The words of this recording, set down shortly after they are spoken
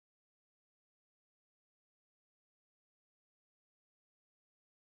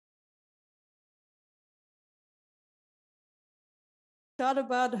thought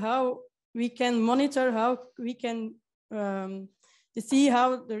about how we can monitor, how we can see how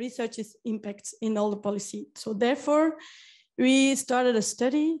the research is impacts in all the policy. So therefore, we started a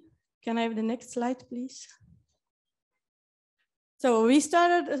study. Can I have the next slide, please? So we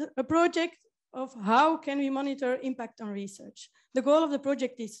started a project of how can we monitor impact on research. The goal of the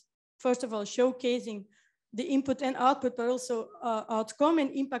project is, first of all, showcasing the input and output, but also outcome and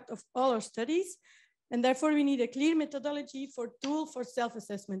impact of all our studies. And therefore, we need a clear methodology for tool for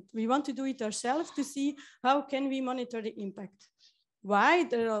self-assessment. We want to do it ourselves to see how can we monitor the impact. Why?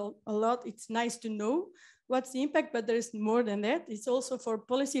 There are a lot. It's nice to know what's the impact, but there's more than that. It's also for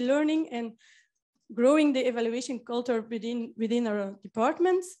policy learning and growing the evaluation culture within our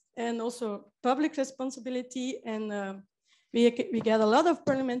departments, and also public responsibility. And we get a lot of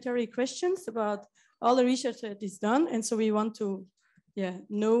parliamentary questions about all the research that is done. And so we want to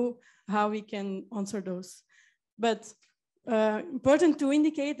know how we can answer those. But important to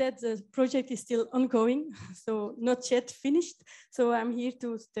indicate that the project is still ongoing, so not yet finished. So I'm here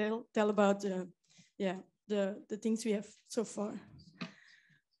to tell about the things we have so far.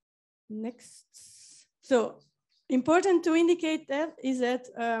 Next. So important to indicate that is that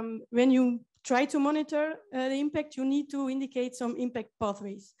when you try to monitor the impact, you need to indicate some impact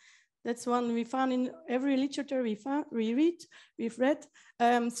pathways. That's one we found in every literature we've read.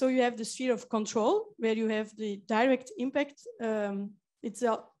 So you have the sphere of control, where you have the direct impact. It's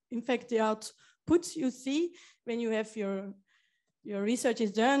in fact the output you see when you have your research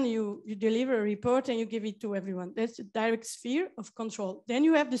is done, you deliver a report and you give it to everyone. That's the direct sphere of control. Then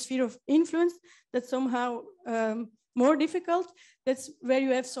you have the sphere of influence that's somehow more difficult. That's where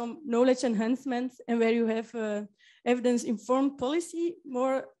you have some knowledge enhancements and where you have evidence-informed policy,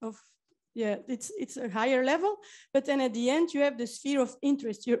 more of, it's a higher level. But then at the end, you have the sphere of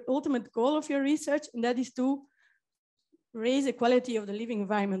interest, your ultimate goal of your research, and that is to raise the quality of the living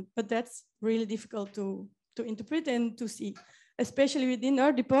environment. But that's really difficult to interpret and to see. Especially within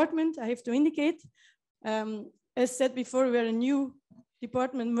our department, I have to indicate, as said before, we're a new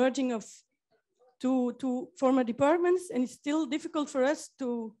department merging of two former departments, and it's still difficult for us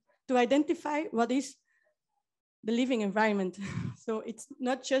to identify what is the living environment. So it's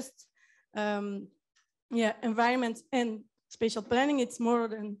not just environment and spatial planning, it's more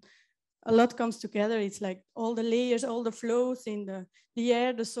than a lot comes together. It's like all the layers, all the flows in the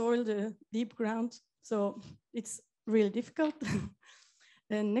air, the soil, the deep ground. So it's really difficult.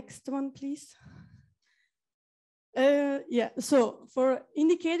 The next one, please. So for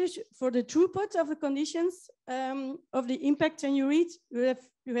indicators for the throughput of the conditions of the impact when you read,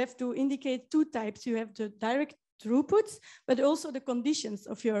 you have to indicate two types. You have the direct throughputs, but also the conditions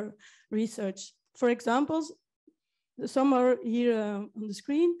of your research. For example, some are here on the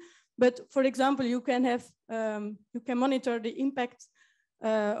screen, but for example, you can have you can monitor the impact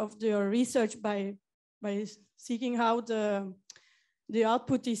of your research by seeking how the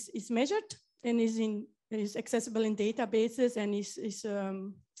output is measured and is accessible in databases and is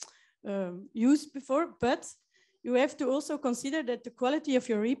used before. But you have to also consider that the quality of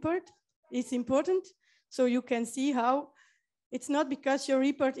your report is important. So you can see how it's not because your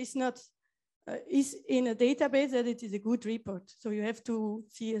report is not is in a database that it is a good report. So you have to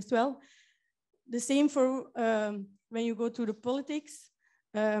see as well. The same for when you go to the politics.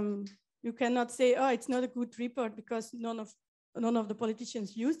 You cannot say, oh, it's not a good report because none of the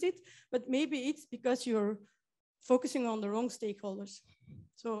politicians used it, but maybe it's because you're focusing on the wrong stakeholders.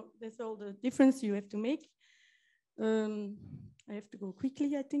 So that's all the difference you have to make. I have to go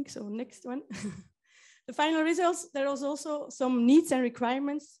quickly, I think. So next one. The final results, there is also some needs and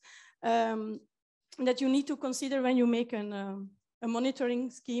requirements that you need to consider when you make a monitoring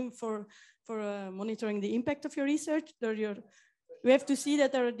scheme for monitoring the impact of your research. You have to see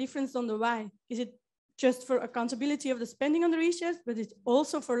that there are differences on the why. Is it just for accountability of the spending on the research, but it's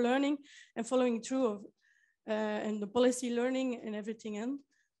also for learning and following through of and the policy learning and everything else.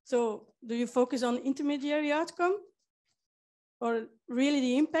 So do you focus on intermediary outcome or really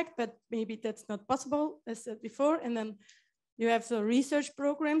the impact, but maybe that's not possible, as said before. And then you have the research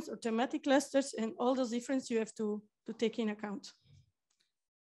programs or thematic clusters, and all those differences you have to take in account.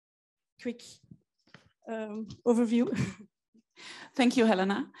 Quick overview. Thank you,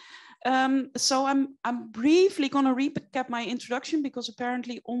 Helena. So I'm briefly going to recap my introduction because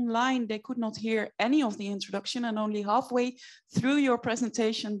apparently online they could not hear any of the introduction, and only halfway through your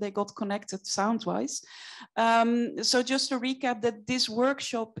presentation they got connected sound-wise. So just to recap, that this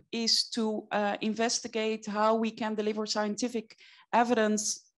workshop is to investigate how we can deliver scientific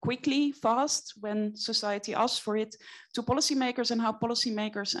evidence quickly, fast, when society asks for it, to policymakers and how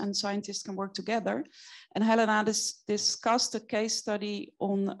policymakers and scientists can work together. And Helena discussed a case study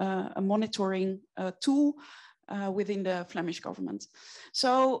on a monitoring tool within the Flemish government.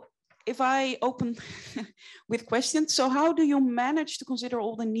 So if I open with questions, so how do you manage to consider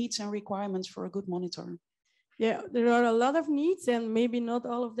all the needs and requirements for a good monitor? Yeah, there are a lot of needs, and maybe not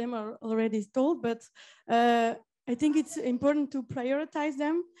all of them are already told, but I think it's important to prioritize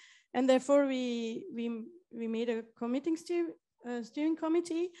them, and therefore we made a steering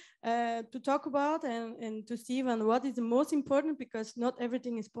committee to talk about and to see on what is the most important, because not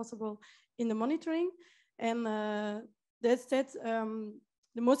everything is possible in the monitoring, and that's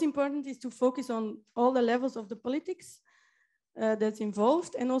the most important is to focus on all the levels of the politics that's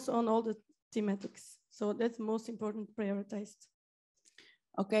involved, and also on all the thematics. So that's most important, prioritized.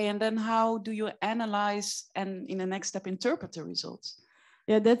 Okay, and then how do you analyze and in the next step interpret the results?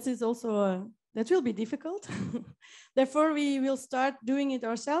 Yeah, that is also, that will be difficult. Therefore, we will start doing it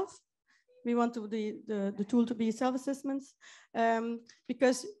ourselves. We want the tool to be self-assessments,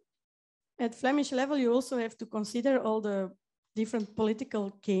 because at Flemish level, you also have to consider all the different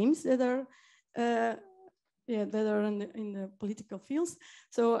political games that are, in the political fields.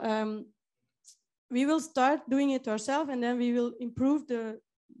 So we will start doing it ourselves, and then we will improve the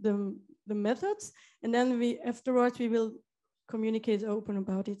methods, and then afterwards we will communicate open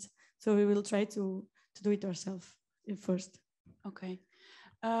about it. So we will try to do it ourselves first. Okay.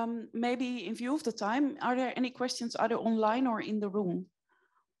 Maybe in view of the time, are there any questions either online or in the room?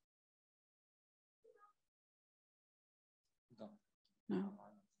 No.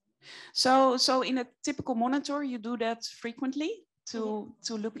 So in a typical monitor, you do that frequently to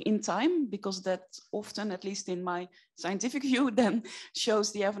look in time, because that often, at least in my scientific view, then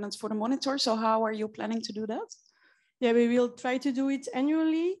shows the evidence for the monitor. So how are you planning to do that? Yeah, we will try to do it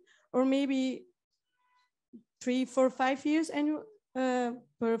annually, or maybe 3, 4, 5 years annual,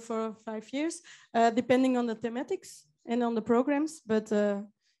 per 4 or 5 years, depending on the thematics and on the programs. But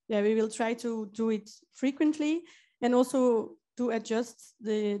yeah, we will try to do it frequently, and also to adjust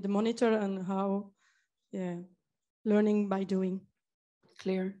the monitor and how, yeah, learning by doing.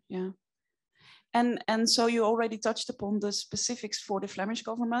 Clear, yeah. And so you already touched upon the specifics for the Flemish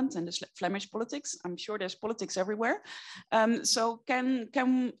government and the Flemish politics. I'm sure there's politics everywhere. So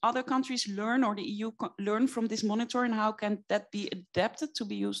can other countries learn, or the EU learn from this monitor, and how can that be adapted to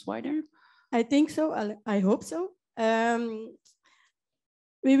be used wider? I think so. I hope so.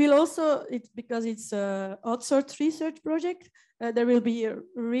 We will also, because it's an outsourced research project, there will be a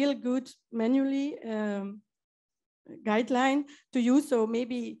real good manually guideline to use. So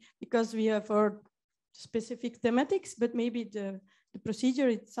maybe because we have our specific thematics, but maybe the procedure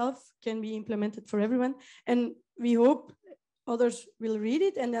itself can be implemented for everyone. And we hope others will read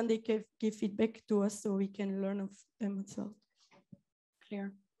it, and then they can give feedback to us so we can learn of them as well.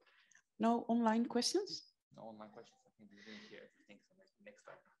 Clear. No online questions? No online questions. I think we didn't hear anything, so next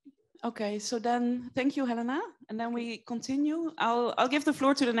time. Okay, so then thank you, Helena. And then we continue. I'll give the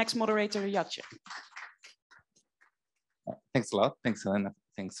floor to the next moderator, Jacek. Thanks a lot. Thanks, Helena.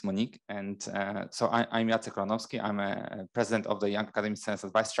 Thanks, Monique. And so I'm Jacek Ranowski. I'm a president of the Young Academy Science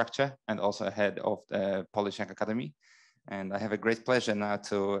Advice Structure, and also head of the Polish Young Academy. And I have a great pleasure now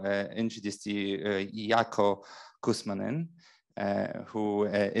to introduce to you Jaakko Kusmanen, who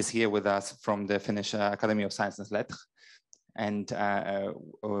is here with us from the Finnish Academy of Science and Lettres. And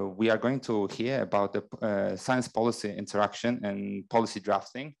we are going to hear about the science policy interaction and policy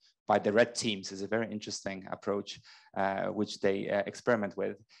drafting by the red teams. Is a very interesting approach which they experiment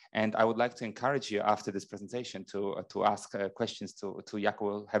with. And I would like to encourage you after this presentation to ask questions to Jaakko.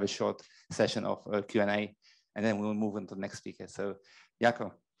 We'll have a short session of Q&A, and then we'll move on to the next speaker. So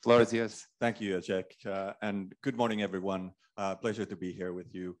Jaakko, floor is yours. Thank you, Jacek, and good morning, everyone. Pleasure to be here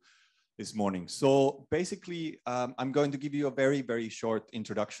with you this morning. So basically, I'm going to give you a very, very short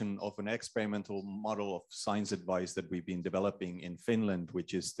introduction of an experimental model of science advice that we've been developing in Finland,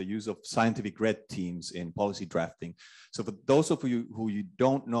 which is the use of scientific red teams in policy drafting. So for those of you who you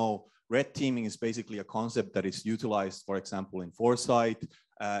don't know, red teaming is basically a concept that is utilized, for example, in foresight,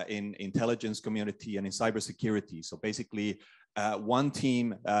 in intelligence community, and in cybersecurity. So basically, one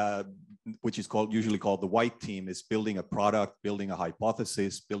team, which is usually called the white team, is building a product, building a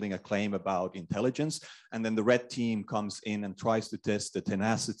hypothesis, building a claim about intelligence. And then the red team comes in and tries to test the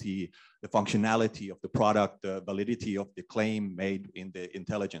tenacity, the functionality of the product, the validity of the claim made in the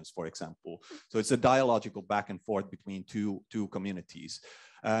intelligence, for example. So it's a dialogical back and forth between two communities.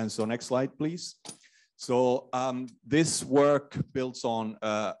 And so next slide, please. So this work builds on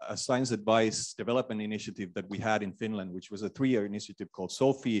a science advice development initiative that we had in Finland, which was a 3-year initiative called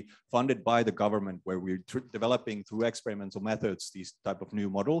SOPHI, funded by the government, where we're developing through experimental methods these type of new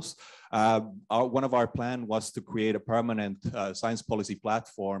models. One of our plan was to create a permanent science policy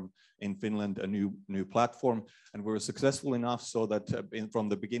platform in Finland, a new platform, and we were successful enough so that from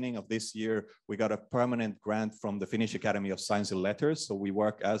the beginning of this year, we got a permanent grant from the Finnish Academy of Science and Letters. So we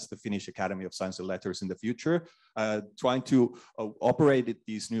work as the Finnish Academy of Science and Letters in the future, trying to operate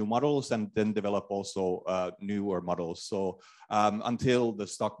these new models and then develop also newer models. So until the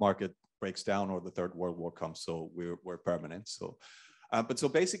stock market breaks down or the Third World War comes, so we're permanent. So, but so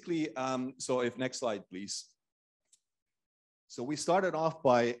basically, so if next slide, please. So we started off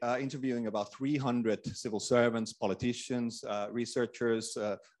by interviewing about 300 civil servants, politicians, researchers,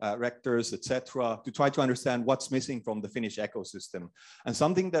 rectors, etc., to try to understand what's missing from the Finnish ecosystem. And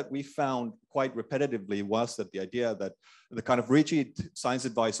something that we found quite repetitively was that the idea that the kind of rigid science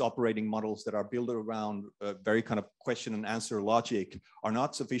advice operating models that are built around very kind of question and answer logic are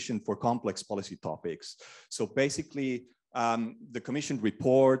not sufficient for complex policy topics. So basically, the commissioned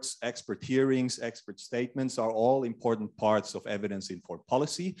reports, expert hearings, expert statements are all important parts of evidence-informed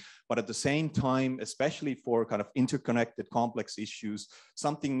policy. But at the same time, especially for kind of interconnected complex issues,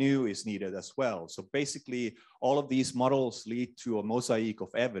 something new is needed as well. So basically, all of these models lead to a mosaic of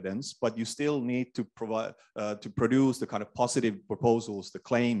evidence, but you still need to provide to produce the kind of positive proposals, the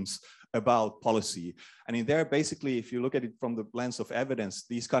claims about policy. And in there, basically, if you look at it from the lens of evidence,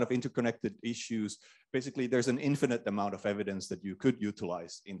 these kind of interconnected issues, basically there's an infinite amount of evidence that you could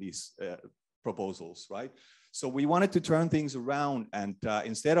utilize in these proposals, right? So we wanted to turn things around, and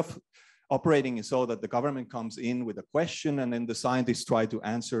instead of operating so that the government comes in with a question and then the scientists try to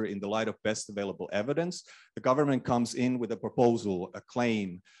answer in the light of best available evidence, the government comes in with a proposal, a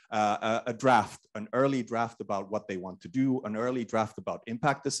claim, a draft, an early draft about what they want to do, an early draft about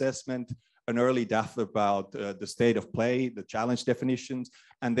impact assessment, an early draft about the state of play, the challenge definitions,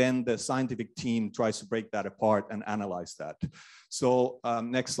 and then the scientific team tries to break that apart and analyze that. So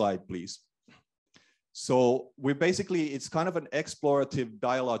next slide, please. So we basically, it's kind of an explorative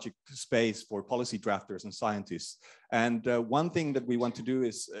dialogic space for policy drafters and scientists. And one thing that we want to do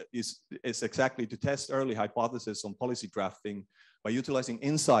is exactly to test early hypotheses on policy drafting by utilizing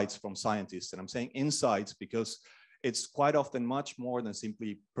insights from scientists. And I'm saying insights because it's quite often much more than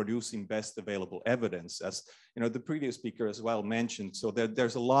simply producing best available evidence, as you know, the previous speaker as well mentioned. So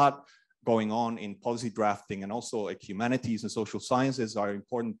there's a lot going on in policy drafting, and also humanities and social sciences are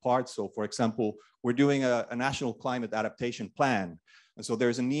important parts. So for example, we're doing a national climate adaptation plan. And so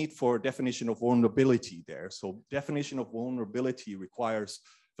there's a need for definition of vulnerability there. So definition of vulnerability requires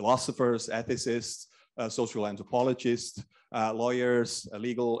philosophers, ethicists, social anthropologists, lawyers,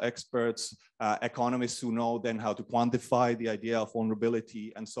 legal experts, economists who know then how to quantify the idea of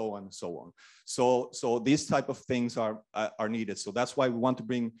vulnerability, and so on and so on. So these type of things are needed. So that's why we want to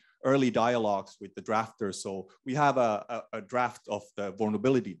bring early dialogues with the drafters. So we have a draft of the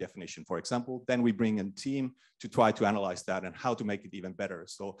vulnerability definition, for example, then we bring a team to try to analyze that and how to make it even better.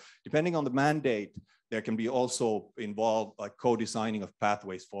 So depending on the mandate, there can be also involved like co-designing of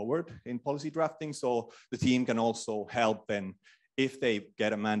pathways forward in policy drafting. So the team can also help then if they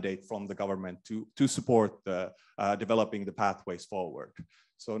get a mandate from the government to support the developing the pathways forward.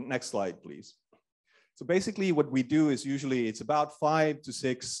 So next slide, please. So basically what we do is usually it's about 5 to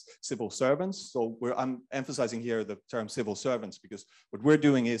 6 civil servants. So I'm emphasizing here the term civil servants because what we're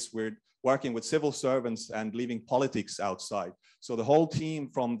doing is we're working with civil servants and leaving politics outside. So the whole team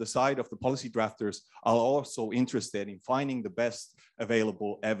from the side of the policy drafters are also interested in finding the best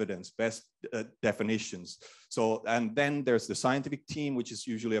available evidence, best definitions. So, and then there's the scientific team, which is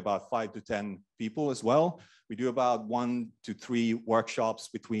usually about 5 to 10 people as well. We do about 1 to 3 workshops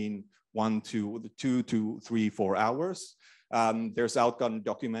between 2 to 3, 4 hours. There's outcome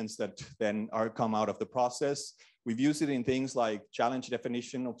documents that then come out of the process. We've used it in things like challenge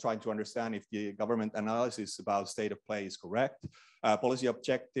definition of trying to understand if the government analysis about state of play is correct. Policy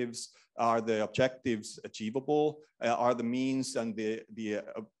objectives, are the objectives achievable? Are the means and the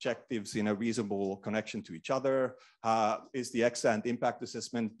objectives in a reasonable connection to each other? Is the ex-ante impact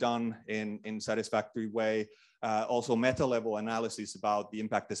assessment done in satisfactory way? Also meta-level analysis about the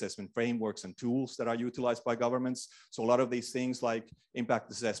impact assessment frameworks and tools that are utilized by governments. So a lot of these things like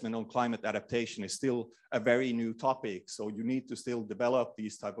impact assessment on climate adaptation is still a very new topic. So you need to still develop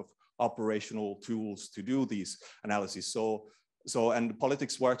these type of operational tools to do these analyses. And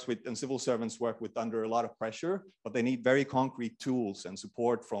politics works with, and civil servants work with under a lot of pressure, but they need very concrete tools and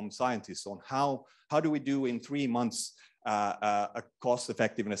support from scientists on how do we do in 3 months a cost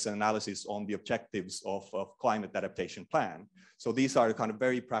effectiveness analysis on the objectives of climate adaptation plan. So these are kind of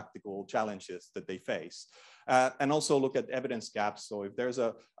very practical challenges that they face. And also look at evidence gaps. So if there's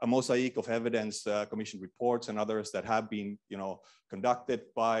a mosaic of evidence, commission reports and others that have been, conducted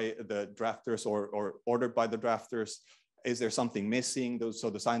by the drafters or ordered by the drafters, is there something missing? So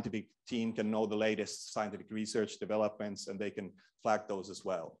the scientific team can know the latest scientific research developments and they can flag those as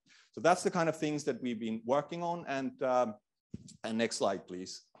well. So that's the kind of things that we've been working on. And next slide,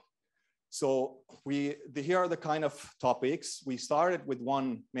 please. So here are the kind of topics. We started with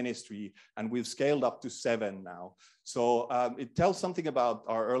one ministry and we've scaled up to 7 now. So it tells something about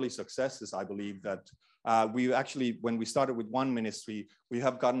our early successes, I believe, that we actually, when we started with one ministry, we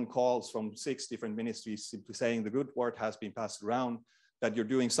have gotten calls from 6 different ministries simply saying the good word has been passed around, that you're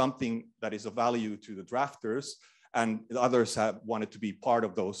doing something that is of value to the drafters, and the others have wanted to be part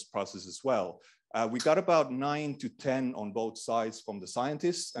of those processes as well. We got about 9 to 10 on both sides from the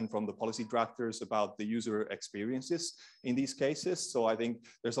scientists and from the policy drafters about the user experiences in these cases. So I think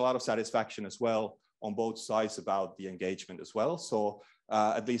there's a lot of satisfaction as well on both sides about the engagement as well. So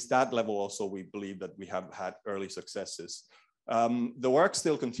at least that level also, we believe that we have had early successes. The work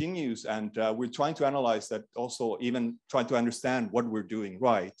still continues, and we're trying to analyze that, also even trying to understand what we're doing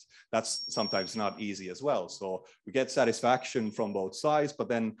right. That's sometimes not easy as well. So we get satisfaction from both sides, but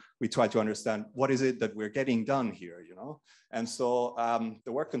then we try to understand what is it that we're getting done here, And so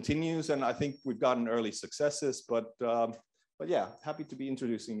the work continues, and I think we've gotten early successes, but yeah, happy to be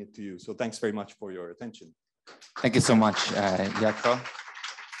introducing it to you. So thanks very much for your attention. Thank you so much, Jaakko.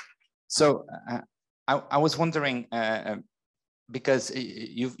 So I was wondering, because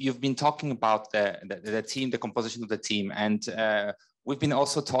you've been talking about the team, the composition of the team, and we've been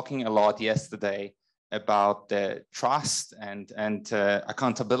also talking a lot yesterday about the trust and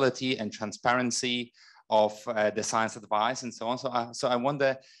accountability and transparency of the science advice and so on. So I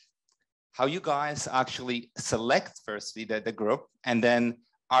wonder how you guys actually select firstly the group, and then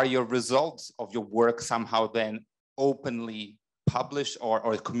are your results of your work somehow then openly published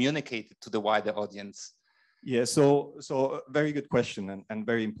or communicated to the wider audience? Yeah, so very good question and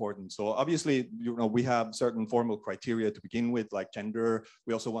very important. So obviously, we have certain formal criteria to begin with, like gender.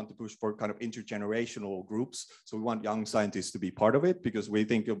 We also want to push for kind of intergenerational groups. So we want young scientists to be part of it because we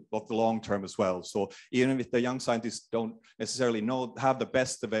think of the long term as well. So even if the young scientists don't necessarily have the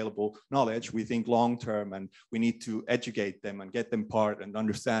best available knowledge, we think long term, and we need to educate them and get them part and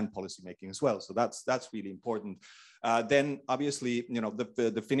understand policymaking as well. So that's really important. Then obviously,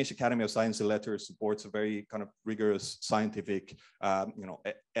 the Finnish Academy of Science and Letters supports a very kind of rigorous scientific,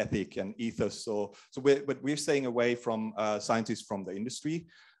 ethic and ethos. But we're staying away from scientists from the industry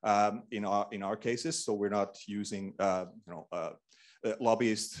in our cases. So we're not using,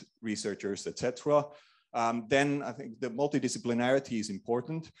 lobbyists, researchers, etc. Then I think the multidisciplinarity is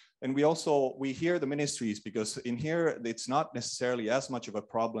important. And we hear the ministries, because in here, it's not necessarily as much of a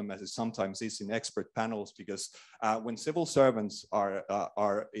problem as it sometimes is in expert panels, because when civil servants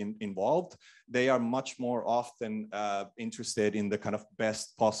are involved, they are much more often interested in the kind of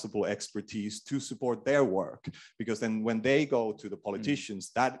best possible expertise to support their work, because then when they go to the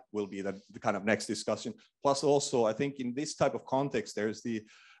politicians, that will be the kind of next discussion. Plus also, I think in this type of context, there's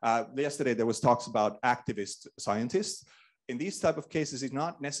yesterday there was talks about activist scientists. In these type of cases, it's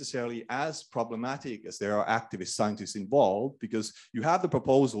not necessarily as problematic as there are activist scientists involved, because you have the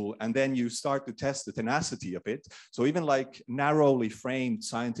proposal and then you start to test the tenacity of it. So even like narrowly framed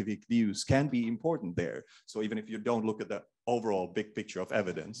scientific views can be important there. So even if you don't look at the overall big picture of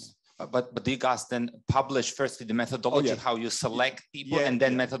evidence. But do you guys then publish firstly the methodology, how you select people, and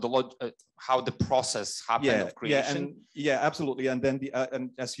then methodology, how the process happened of creation? Absolutely. And then and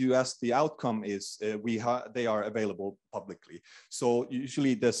as you asked, the outcome is they are available publicly. So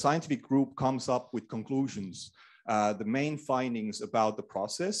usually the scientific group comes up with conclusions, the main findings about the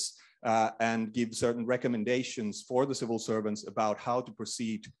process, and give certain recommendations for the civil servants about how to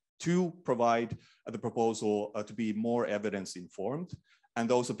proceed to provide the proposal to be more evidence informed. And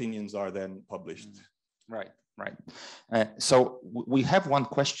those opinions are then published. Right. So we have one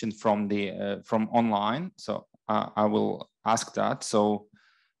question from from online. So I will ask that. So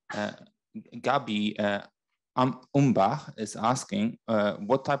Gabi Umbach is asking,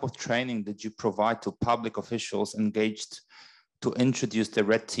 what type of training did you provide to public officials engaged to introduce the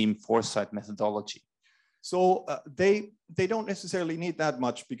Red Team foresight methodology? So they don't necessarily need that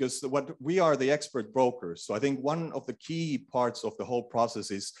much, because we are the expert brokers. So I think one of the key parts of the whole process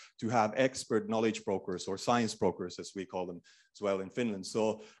is to have expert knowledge brokers, or science brokers, as we call them as well in Finland.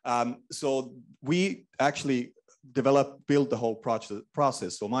 So we actually build the whole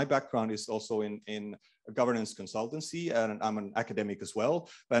process. So my background is also in governance consultancy, and I'm an academic as well.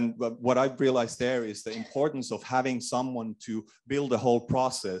 And what I've realized there is the importance of having someone to build the whole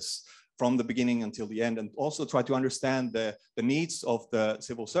process from the beginning until the end, and also try to understand the needs of the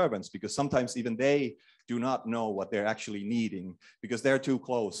civil servants, because sometimes even they do not know what they're actually needing because they're too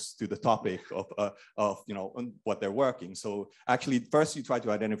close to the topic of what they're working. So actually, first you try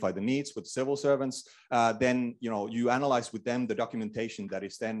to identify the needs with civil servants, then you analyze with them the documentation that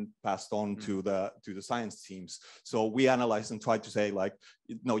is then passed on to the science teams. So we analyze and try to say, like,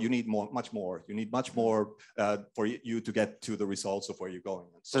 no, you need much more. You need much more for you to get to the results of where you're going.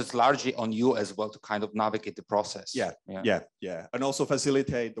 So it's largely on you as well to kind of navigate the process. Yeah, and also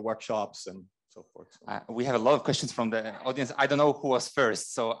facilitate the workshops and so forth. We have a lot of questions from the audience. I don't know who was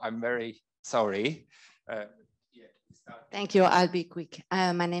first, so I'm very sorry. Thank you. I'll be quick.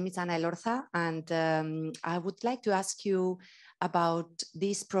 My name is Ana Elorza, and I would like to ask you about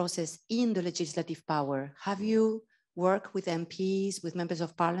this process in the legislative power. Have you worked with MPs, with members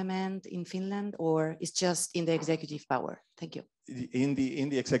of parliament in Finland, or it's just in the executive power? Thank you. In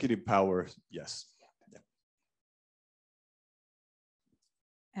the executive power, yes.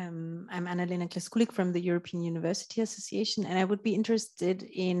 I'm Annalena Klaskulik from the European University Association, and I would be interested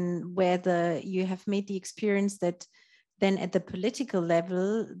in whether you have made the experience that then at the political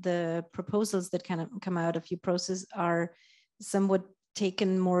level, the proposals that kind of come out of your process are somewhat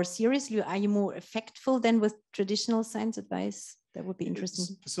taken more seriously. Are you more effectful than with traditional science advice? That would be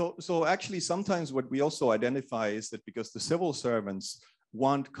interesting. So actually, sometimes what we also identify is that because the civil servants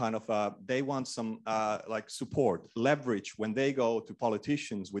want kind of they want some like support, leverage when they go to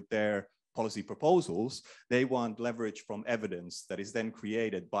politicians with their policy proposals. They want leverage from evidence that is then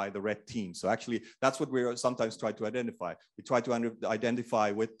created by the red team. So actually, that's what we sometimes try to identify. We try to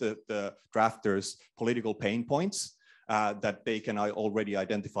identify with the drafters political pain points that they can already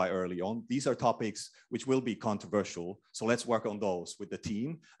identify early on. These are topics which will be controversial. So let's work on those with the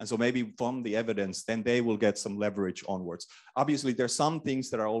team. And so maybe from the evidence, then they will get some leverage onwards. Obviously, there's some things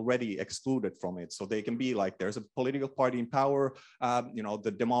that are already excluded from it. So they can be like, there's a political party in power,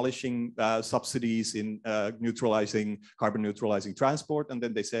 the demolishing subsidies in carbon neutralizing transport. And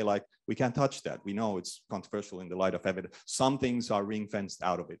then they say, like, we can't touch that. We know it's controversial in the light of evidence. Some things are ring fenced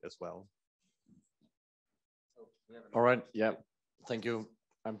out of it as well. All right, yeah, thank you.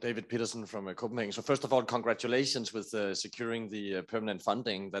 I'm David Peterson from Copenhagen. So first of all, congratulations with securing the permanent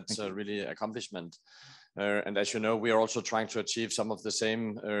funding. That's really accomplishment. And as you know, we are also trying to achieve some of the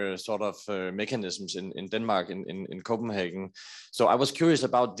same sort of mechanisms in Denmark, in Copenhagen. So I was curious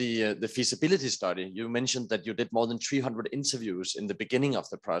about the feasibility study. You mentioned that you did more than 300 interviews in the beginning of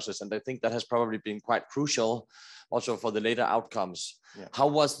the process, and I think that has probably been quite crucial also for the later outcomes. Yeah. How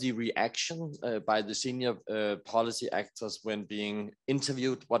was the reaction by the senior policy actors when being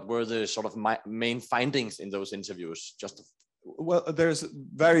interviewed? What were the sort of main findings in those interviews? Well, there's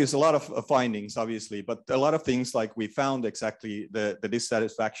a lot of findings, obviously, but a lot of things like we found exactly the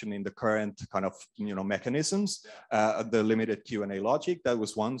dissatisfaction in the current kind of mechanisms, the limited Q&A logic, that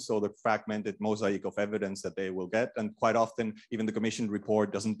was one. So the fragmented mosaic of evidence that they will get, and quite often even the Commission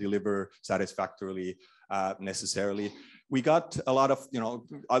report doesn't deliver satisfactorily necessarily. We got a lot of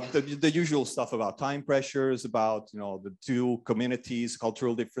the usual stuff about time pressures, about the two communities,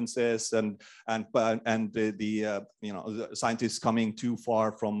 cultural differences, and the scientists coming too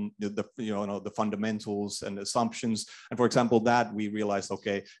far from the fundamentals and assumptions. And for example, that we realized,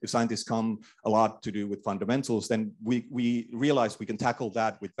 okay, if scientists come a lot to do with fundamentals, then we realized we can tackle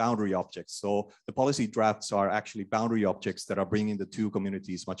that with boundary objects. So the policy drafts are actually boundary objects that are bringing the two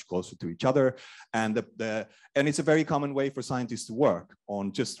communities much closer to each other, and it's a very common way for scientists to work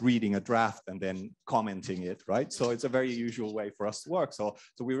on, just reading a draft and then commenting it, right? So it's a very usual way for us to work. So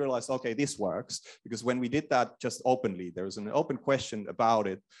we realized, okay, this works, because when we did that just openly, there was an open question about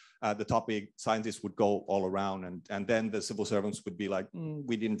it. The topic, scientists would go all around, and then the civil servants would be like,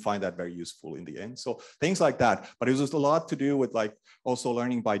 we didn't find that very useful in the end. So things like that. But it was a lot to do with like also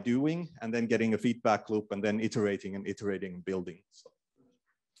learning by doing, and then getting a feedback loop, and then iterating and building. So.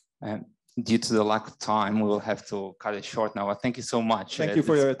 Due to the lack of time, we will have to cut it short now. Thank you so much. Thank you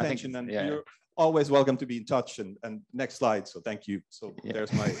for your attention, and you're always welcome to be in touch. And next slide. So thank you. So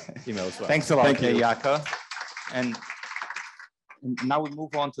there's my email as well. Thanks a lot, thank you, Jaakko. And now we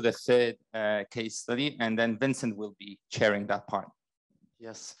move on to the third case study, and then Vincent will be chairing that part.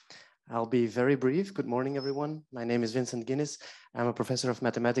 Yes. I'll be very brief. Good morning, everyone. My name is Vincent Guinness. I'm a professor of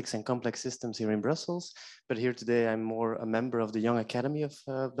mathematics and complex systems here in Brussels, but here today I'm more a member of the Young Academy of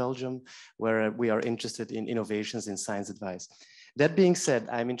Belgium, where we are interested in innovations in science advice. That being said,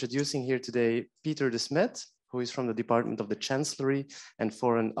 I'm introducing here today Peter de Smet, who is from the Department of the Chancellery and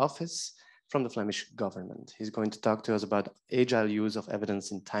Foreign Office from the Flemish government. He's going to talk to us about agile use of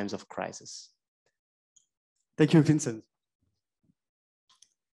evidence in times of crisis. Thank you, Vincent.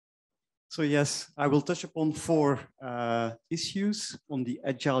 So yes, I will touch upon 4 issues on the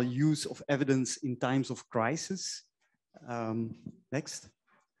agile use of evidence in times of crisis. Next.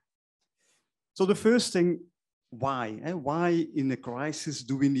 So the first thing, why? Why in a crisis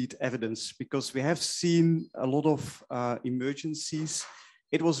do we need evidence? Because we have seen a lot of emergencies.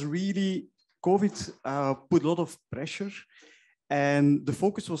 It was really, COVID put a lot of pressure and the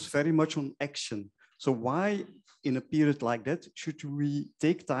focus was very much on action. So why in a period like that should we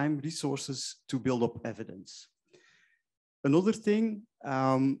take time, resources to build up evidence? Another thing,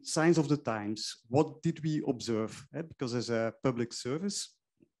 signs of the times. What did we observe? Because as a public service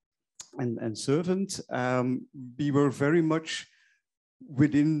and servant, we were very much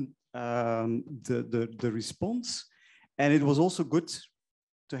within the response. And it was also good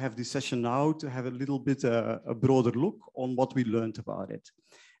to have this session now to have a little bit a broader look on what we learned about it.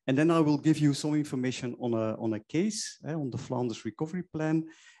 And then I will give you some information on a case, on the Flanders Recovery Plan,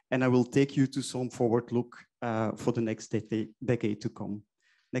 and I will take you to some forward look for the next decade to come.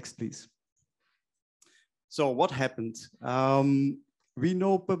 Next, please. So what happened? We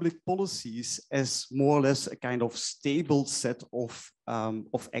know public policies as more or less a kind of stable set of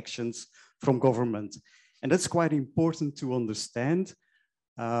actions from government. And that's quite important to understand.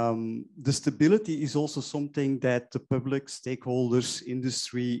 The stability is also something that the public stakeholders,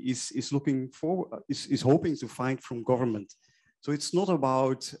 industry is looking for, is hoping to find from government. So it's not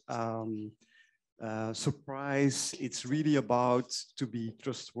about surprise. It's really about to be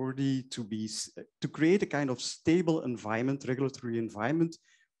trustworthy, to create a kind of stable environment, regulatory environment,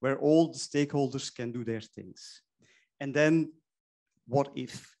 where all the stakeholders can do their things. And then, what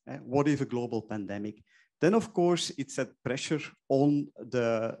if? What if a global pandemic? Then, of course, it's that pressure on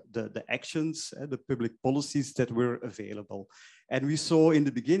the actions, the public policies that were available. And we saw in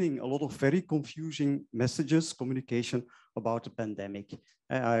the beginning a lot of very confusing messages, communication about the pandemic.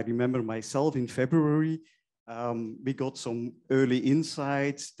 I remember myself in February, we got some early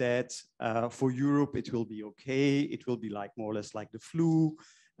insights that for Europe, it will be okay. It will be like more or less like the flu.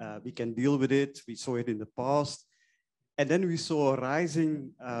 We can deal with it. We saw it in the past. And then we saw a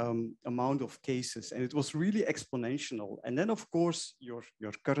rising amount of cases, and it was really exponential. And then, of course, your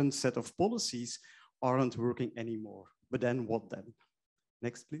current set of policies aren't working anymore. But then what then?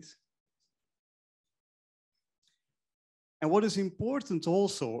 Next, please. And what is important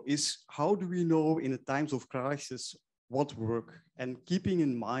also is how do we know in the times of crisis what work? And keeping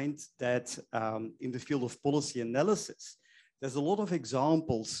in mind that in the field of policy analysis, there's a lot of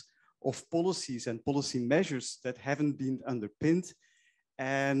examples of policies and policy measures that haven't been underpinned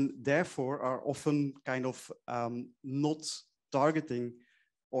and therefore are often kind of not targeting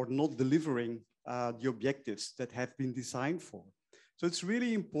or not delivering the objectives that have been designed for. So it's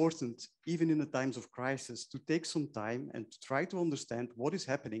really important, even in the times of crisis, to take some time and to try to understand what is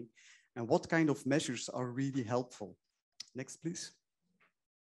happening and what kind of measures are really helpful. Next, please.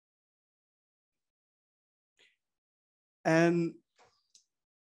 And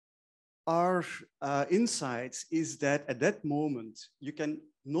our insights is that at that moment, you can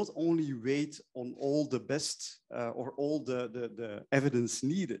not only wait on all the best or all the evidence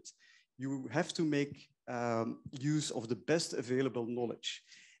needed, you have to make use of the best available knowledge.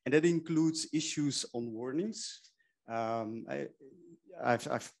 And that includes issues on warnings. I've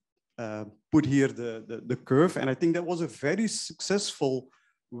put here the curve, and I think that was a very successful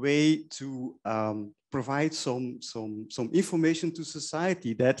way to provide some information to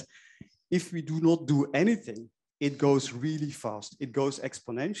society that if we do not do anything, it goes really fast. It goes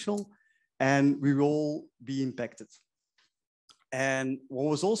exponential, and we will all be impacted. And what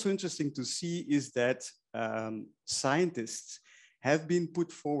was also interesting to see is that scientists have been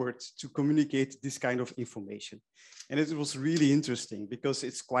put forward to communicate this kind of information. And it was really interesting because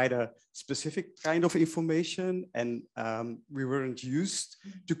it's quite a specific kind of information, and we weren't used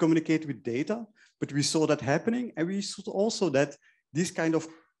to communicate with data, but we saw that happening, and we saw also that this kind of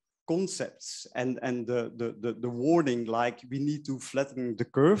concepts and the warning, like we need to flatten the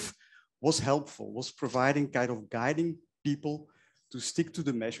curve, was helpful, was providing kind of guiding people to stick to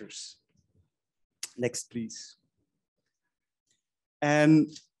the measures. Next, please. And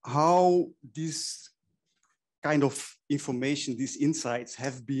how this kind of information, these insights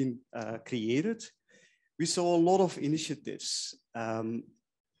have been created. We saw a lot of initiatives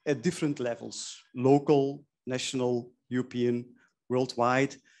at different levels, local, national, European,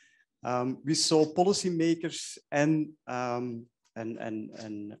 worldwide. We saw policymakers and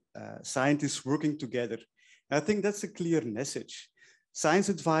scientists working together. I think that's a clear message. Science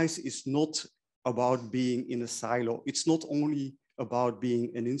advice is not about being in a silo. It's not only about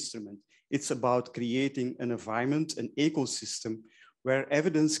being an instrument. It's about creating an environment, an ecosystem where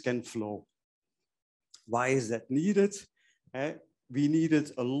evidence can flow. Why is that needed? We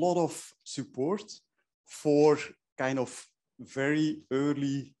needed a lot of support for kind of very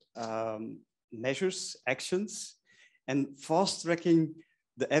early measures, actions, and fast-tracking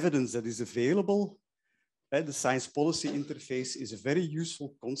the evidence that is available. The science policy interface is a very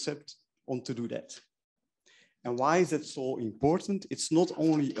useful concept on to do that. And why is that so important? It's not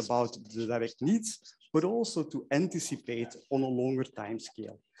only about the direct needs, but also to anticipate on a longer time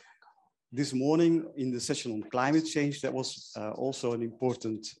scale. This morning in the session on climate change, that was also an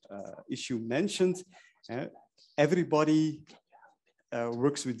important issue mentioned. Everybody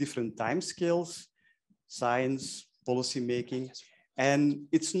works with different timescales, science, policy making. And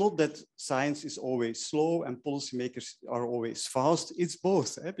it's not that science is always slow and policymakers are always fast. It's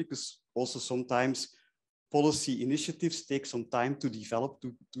both, because also sometimes policy initiatives take some time to develop,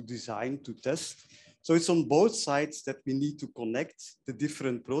 to design, to test. So it's on both sides that we need to connect the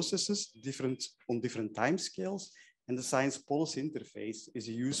different processes, on different timescales, and the science policy interface is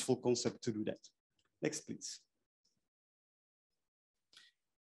a useful concept to do that. Next, please.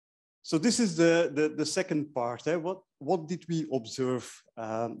 So this is the second part. What did we observe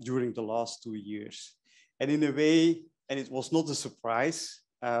during the last 2 years? And in a way, and it was not a surprise,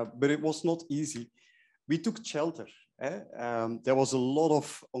 but it was not easy. We took shelter. There was a lot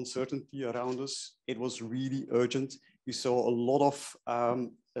of uncertainty around us. It was really urgent. We saw a lot of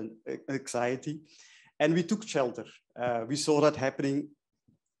anxiety, and we took shelter. We saw that happening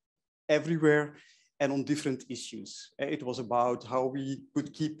everywhere and on different issues. It was about how we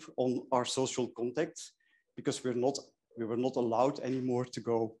could keep on our social contacts because we were not allowed anymore to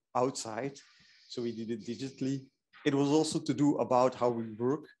go outside. So we did it digitally. It was also to do about how we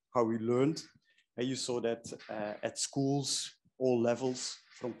work, how we learned. And you saw that at schools, all levels,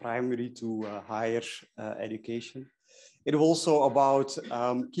 from primary to higher education. It was also about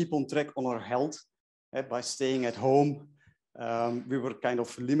keep on track on our health by staying at home. We were kind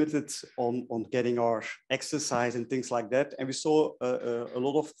of limited on getting our exercise and things like that. And we saw a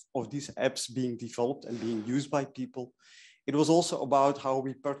lot of these apps being developed and being used by people. It was also about how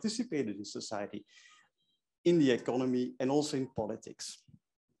we participated in society, in the economy, and also in politics.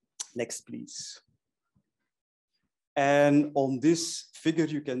 Next, please. And on this figure,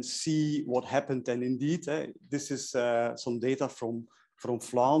 you can see what happened. And indeed, this is some data from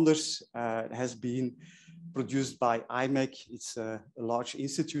Flanders. It has been produced by IMEC. It's a large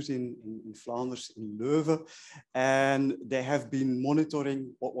institute in Flanders, in Leuven. And they have been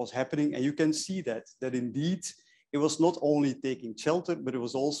monitoring what was happening. And you can see that indeed, it was not only taking shelter, but it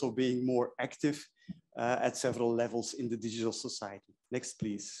was also being more active at several levels in the digital society. Next,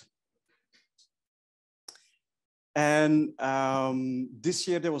 please. And this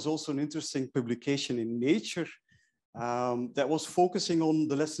year, there was also an interesting publication in Nature that was focusing on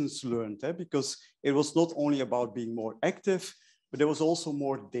the lessons learned, because it was not only about being more active, but there was also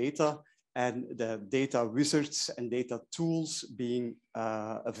more data and the data wizards and data tools being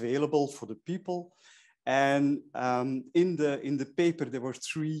available for the people. And in the paper, there were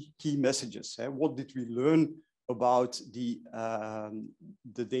 3 key messages. What did we learn about the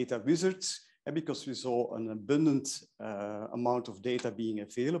data wizards? Because we saw an abundant amount of data being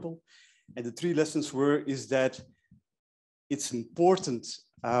available. And the 3 lessons is that it's important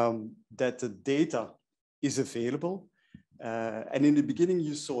that the data is available. And in the beginning,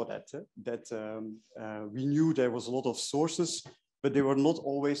 you saw that we knew there was a lot of sources, but they were not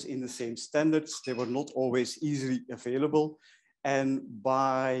always in the same standards. They were not always easily available. And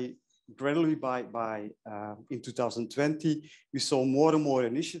gradually in 2020, we saw more and more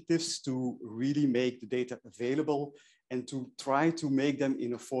initiatives to really make the data available and to try to make them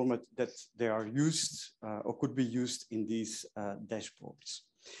in a format that they are used or could be used in these dashboards.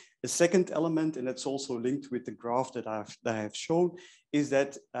 The second element, and that's also linked with the graph that I have shown, is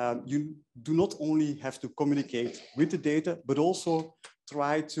that you do not only have to communicate with the data, but also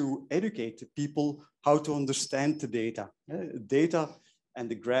try to educate the people how to understand the data. Data and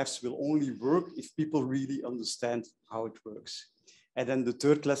the graphs will only work if people really understand how it works. And then the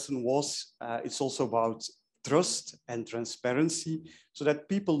third lesson was, it's also about trust and transparency so that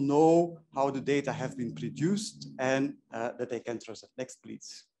people know how the data have been produced and that they can trust it. Next,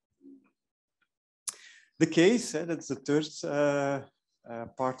 please. The case, that's the third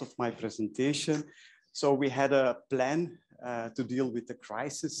part of my presentation. So we had a plan to deal with the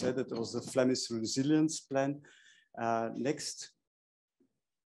crisis. That was the Flemish resilience plan. Next.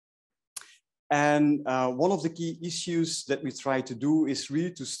 And one of the key issues that we try to do is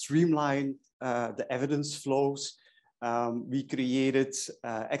really to streamline the evidence flows. We created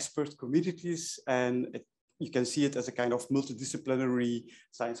expert communities, and you can see it as a kind of multidisciplinary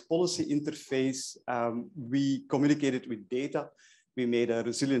science policy interface. We communicated with data. We made a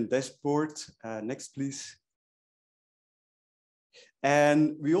resilient dashboard. Next, please.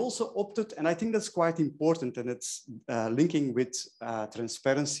 And we also opted, and I think that's quite important, and it's linking with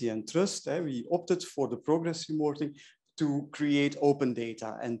transparency and trust. We opted for the progress reporting to create open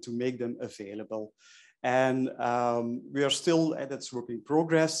data and to make them available. And we are still at its work in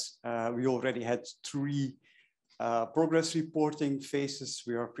progress. We already had 3 progress reporting phases.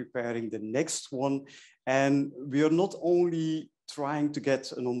 We are preparing the next one. And we are not only trying to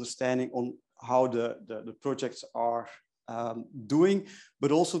get an understanding on how the projects are doing,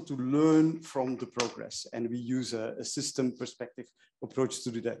 but also to learn from the progress. And we use a system perspective approach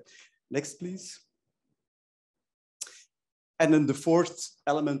to do that. Next, please. And then the 4th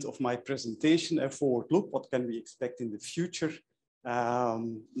element of my presentation, a forward look, what can we expect in the future?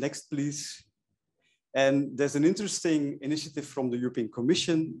 Next, please. And there's an interesting initiative from the European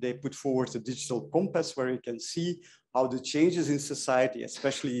Commission. They put forward a digital compass where you can see how the changes in society,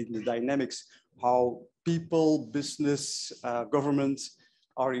 especially in the dynamics, how people, business, governments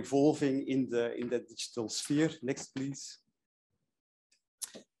are evolving in the digital sphere. Next, please.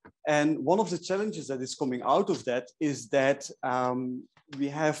 And one of the challenges that is coming out of that is that we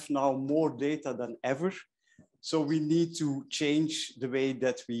have now more data than ever. So we need to change the way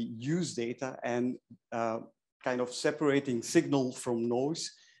that we use data, and kind of separating signal from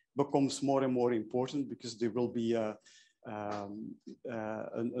noise becomes more and more important, because there will be an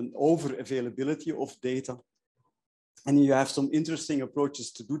over availability of data. And you have some interesting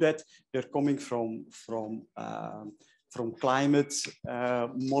approaches to do that. They're coming from climate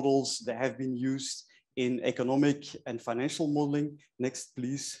models that have been used in economic and financial modeling. Next,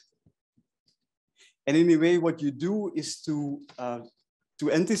 please. And in a way, what you do is to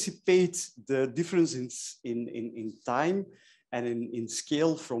anticipate the difference in time and in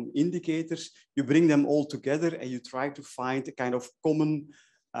scale from indicators. You bring them all together and you try to find a kind of common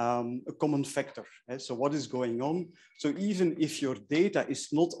factor. So what is going on? So even if your data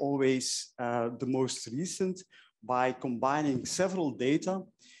is not always the most recent, by combining several data,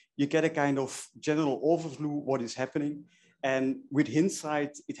 you get a kind of general overview what is happening. And with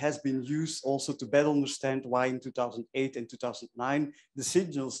hindsight, it has been used also to better understand why in 2008 and 2009, the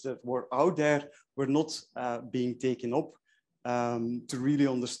signals that were out there were not being taken up. To really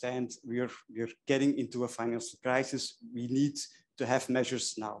understand we're getting into a financial crisis, we need to have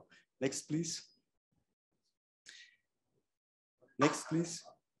measures now. Next, please. Next, please.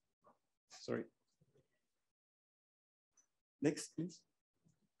 Sorry. Next, please.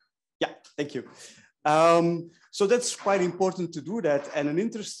 Yeah, thank you. So that's quite important to do that. And an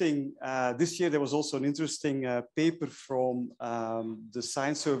interesting, this year there was also an interesting paper from the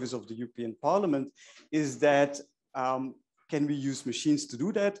Science Service of the European Parliament, is that can we use machines to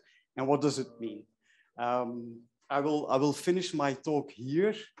do that? And what does it mean? I will finish my talk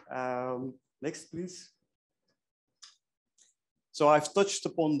here. Next, please. So I've touched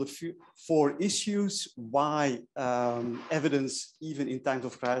upon the 4 issues, why evidence, even in times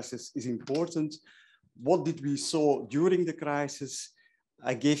of crisis, is important. What did we saw during the crisis?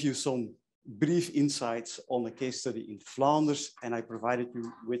 I gave you some brief insights on a case study in Flanders, and I provided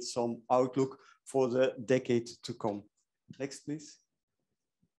you with some outlook for the decade to come. Next, please.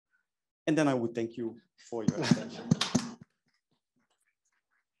 And then I would thank you for your attention.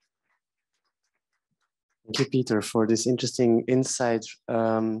 Thank you, Peter, for this interesting insight.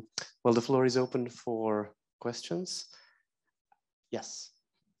 Well, the floor is open for questions. Yes.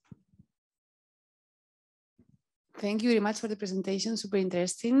 Thank you very much for the presentation, super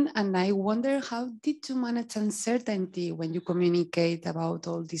interesting. And I wonder, how did you manage uncertainty when you communicate about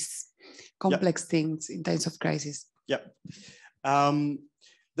all these complex things in times of crisis? Yeah,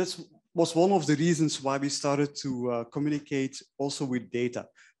 this was one of the reasons why we started to communicate also with data,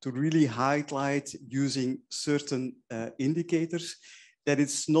 to really highlight using certain indicators that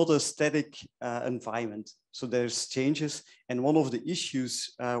it's not a static environment. So there's changes. And one of the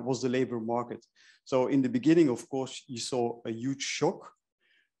issues was the labor market. So in the beginning, of course, you saw a huge shock,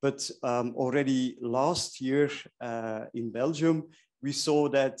 but already last year in Belgium, we saw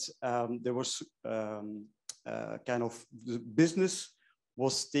that there was kind of the business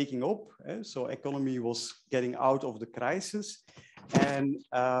was taking up. So economy was getting out of the crisis, and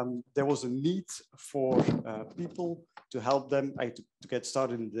there was a need for people to help them to get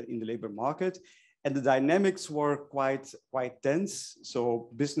started in the labor market. And the dynamics were quite tense. So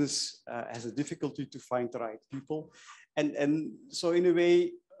business has a difficulty to find the right people. And so in a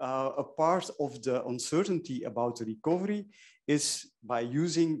way, a part of the uncertainty about the recovery is by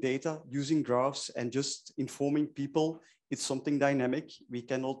using data, using graphs, and just informing people it's something dynamic. We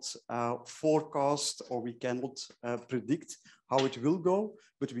cannot forecast or we cannot predict how it will go,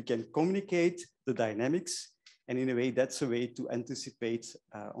 but we can communicate the dynamics. And in a way, that's a way to anticipate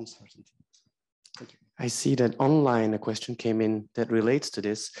uncertainty. Thank you. I see that online a question came in that relates to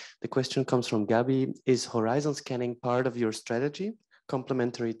this. The question comes from Gabi. Is horizon scanning part of your strategy,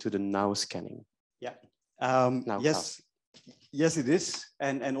 complementary to the now scanning? Yeah, yes, it is.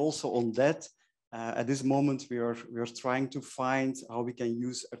 And also on that, at this moment, we are trying to find how we can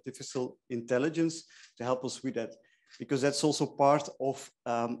use artificial intelligence to help us with that, because that's also part of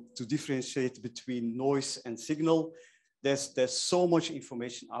to differentiate between noise and signal. There's so much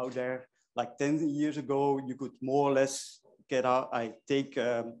information out there. Like 10 years ago, you could more or less get out,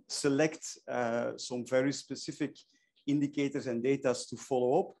 select some very specific indicators and data to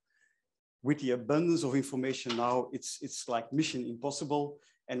follow up. With the abundance of information now, it's like mission impossible.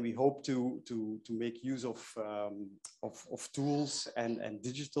 And we hope to make use of tools and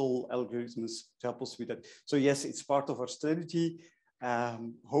digital algorithms to help us with that. So yes, it's part of our strategy.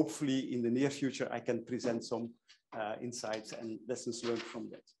 Hopefully in the near future, I can present some insights and lessons learned from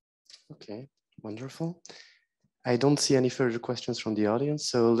that. Okay, wonderful. I don't see any further questions from the audience.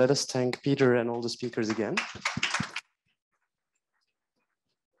 So let us thank Peter and all the speakers again.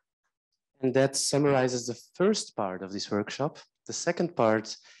 And that summarizes the first part of this workshop. The second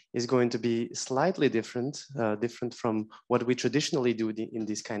part is going to be slightly different, different from what we traditionally do in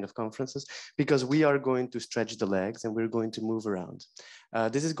these kind of conferences, because we are going to stretch the legs and we're going to move around.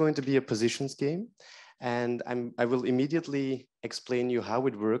 This is going to be a positions game. And I will immediately explain you how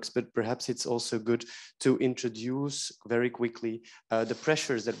it works, but perhaps it's also good to introduce very quickly the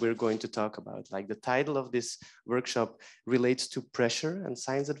pressures that we're going to talk about. Like the title of this workshop relates to pressure and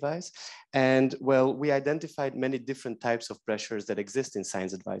science advice. And well, we identified many different types of pressures that exist in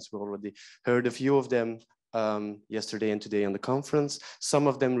science advice. We already heard a few of them yesterday and today on the conference. Some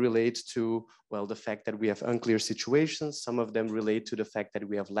of them relate to, well, the fact that we have unclear situations. Some of them relate to the fact that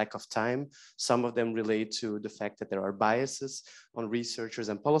we have lack of time. Some of them relate to the fact that there are biases on researchers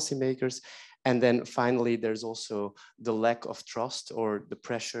and policymakers. And then finally, there's also the lack of trust or the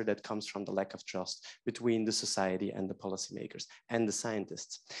pressure that comes from the lack of trust between the society and the policymakers and the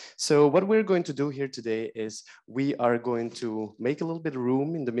scientists. So what we're going to do here today is we are going to make a little bit of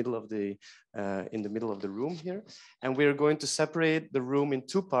room in the middle of the room here, and we're going to separate the room in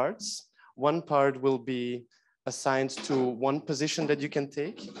two parts. One part will be assigned to one position that you can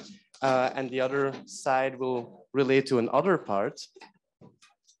take, and the other side will relate to another part.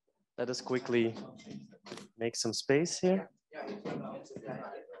 Let us quickly make some space here.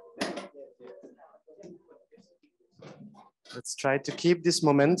 Let's try to keep this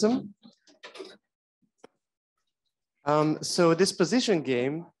momentum. So this position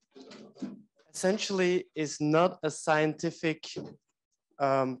game essentially is not a scientific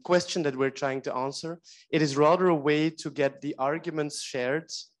question that we're trying to answer. It is rather a way to get the arguments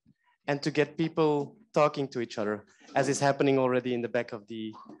shared and to get people talking to each other, as is happening already in the back of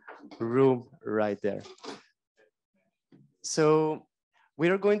the room right there. So we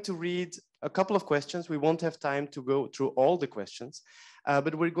are going to read a couple of questions. We won't have time to go through all the questions,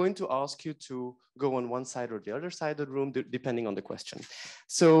 but we're going to ask you to go on one side or the other side of the room, depending on the question.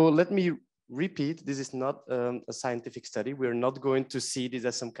 So let me repeat, this is not a scientific study. We're not going to see this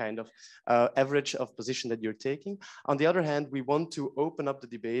as some kind of average of position that you're taking. On the other hand, we want to open up the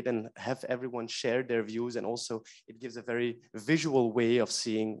debate and have everyone share their views. And also it gives a very visual way of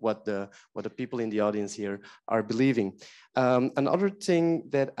seeing what the people in the audience here are believing. Another thing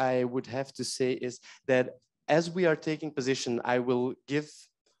that I would have to say is that as we are taking position, I will give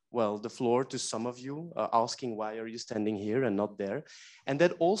the floor to some of you asking why are you standing here and not there. And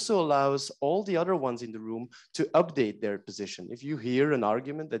that also allows all the other ones in the room to update their position. If you hear an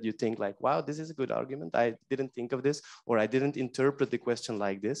argument that you think like, wow, this is a good argument, I didn't think of this, or I didn't interpret the question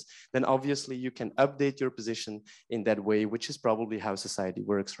like this, then obviously you can update your position in that way, which is probably how society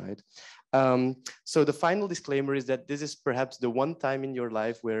works, right? So the final disclaimer is that this is perhaps the one time in your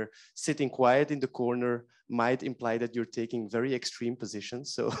life where sitting quiet in the corner might imply that you're taking very extreme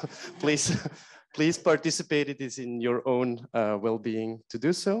positions. So please participate. It is in your own well-being to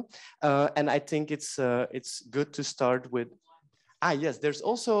do so. And I think it's good to start with, yes, there's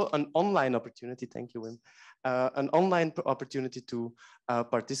also an online opportunity. Thank you, Wim. an online opportunity to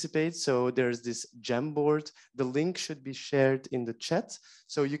participate. So there's this Jamboard. The link should be shared in the chat.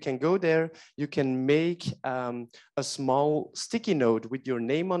 So you can go there, you can make a small sticky note with your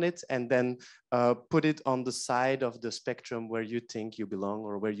name on it, and then put it on the side of the spectrum where you think you belong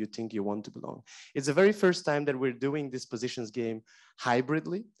or where you think you want to belong. It's the very first time that we're doing this positions game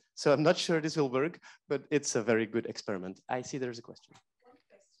hybridly. So I'm not sure this will work, but it's a very good experiment. I see there's a question.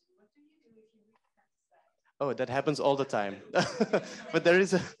 Oh, that happens all the time. But there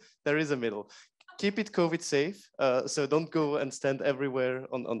is a middle. Keep it COVID safe. So don't go and stand everywhere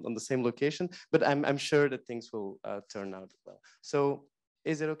on the same location. But I'm sure that things will turn out well. So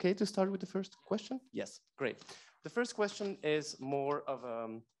is it okay to start with the first question? Yes, great. The first question is more of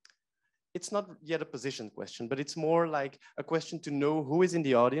it's not yet a position question, but it's more like a question to know who is in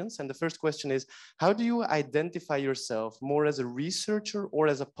the audience. And the first question is, how do you identify yourself more as a researcher or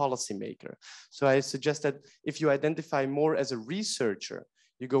as a policymaker? So I suggest that if you identify more as a researcher,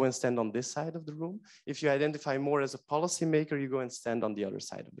 you go and stand on this side of the room. If you identify more as a policymaker, you go and stand on the other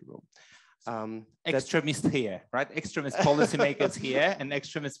side of the room. Extremist here, right? Extremist policymakers here and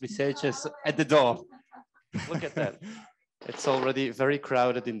extremist researchers at the door. Look at that. It's already very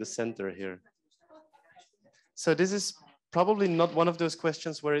crowded in the center here. So this is probably not one of those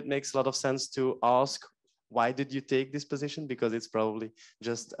questions where it makes a lot of sense to ask, why did you take this position? Because it's probably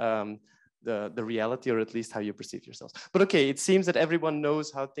just the reality, or at least how you perceive yourselves. But okay, it seems that everyone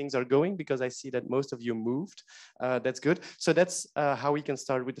knows how things are going, because I see that most of you moved. That's good. So that's how we can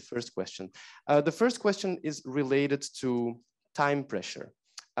start with the first question. The first question is related to time pressure.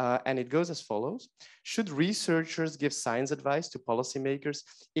 And it goes as follows. Should researchers give science advice to policymakers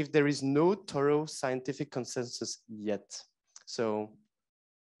if there is no thorough scientific consensus yet? So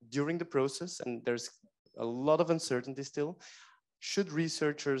during the process, and there's a lot of uncertainty still, should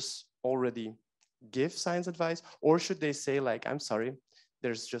researchers already give science advice, or should they say, like, I'm sorry,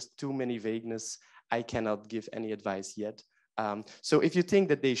 there's just too many vagueness, I cannot give any advice yet? So if you think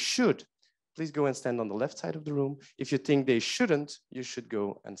that they should, please go and stand on the left side of the room. If you think they shouldn't, you should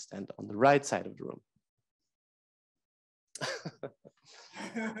go and stand on the right side of the room.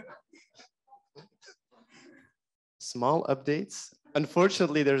 Small updates.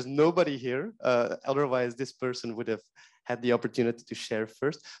 Unfortunately, there's nobody here. Otherwise, this person would have had the opportunity to share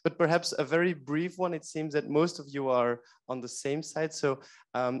first. But perhaps a very brief one. It seems that most of you are on the same side. So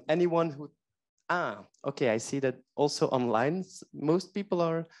anyone who... okay, I see that also online, most people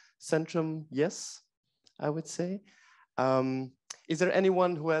are Centrum, yes, I would say. Is there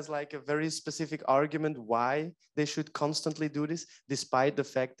anyone who has like a very specific argument why they should constantly do this, despite the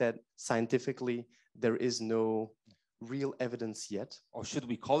fact that scientifically there is no real evidence yet? Or should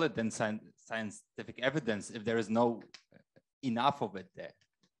we call it then scientific evidence if there is no enough of it there?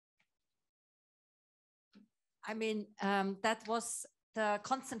 I mean, that was the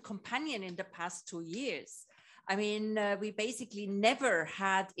constant companion in the past 2 years. I mean, we basically never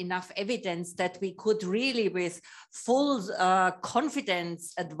had enough evidence that we could really with full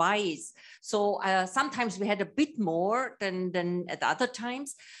confidence advise. So sometimes we had a bit more than at other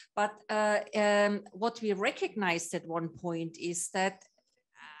times. But what we recognized at one point is that,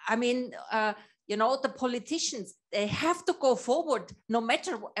 I mean, you know, the politicians, they have to go forward no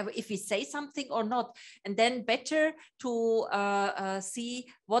matter if we say something or not. And then better to see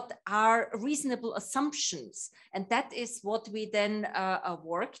what are reasonable assumptions. And that is what we then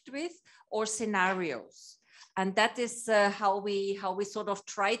worked with, or scenarios. And that is how we sort of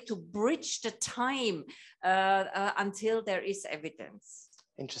try to bridge the time until there is evidence.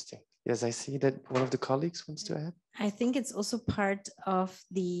 Interesting. Yes, I see that one of the colleagues wants to add. I think it's also part of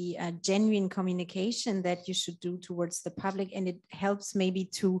the genuine communication that you should do towards the public, and it helps maybe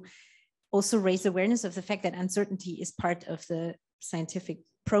to also raise awareness of the fact that uncertainty is part of the scientific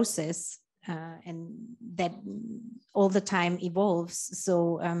process, and that all the time evolves.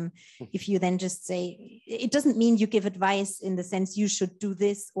 So if you then just say, it doesn't mean you give advice in the sense you should do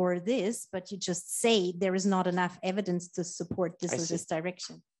this or this, but you just say there is not enough evidence to support this or this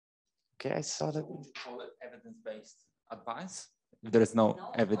direction. Okay, I saw that. Would you call it evidence-based advice? If there is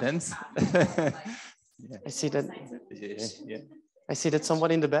no evidence. Yeah. I see that. Yeah. I see that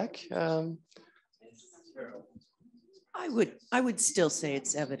someone in the back. I would still say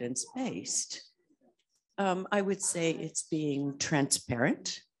it's evidence-based. I would say it's being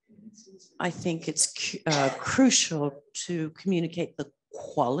transparent. I think it's crucial to communicate the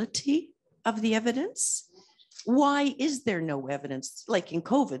quality of the evidence. Why is there no evidence? Like in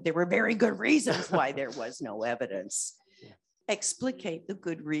COVID, there were very good reasons why there was no evidence. Explicate the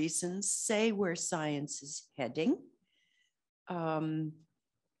good reasons, say where science is heading.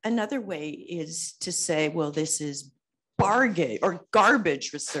 another way is to say, well, this is bargain or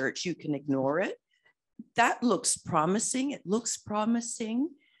garbage research. You can ignore it. That looks promising. It looks promising.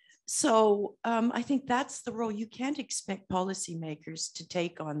 So I think that's the role. You can't expect policymakers to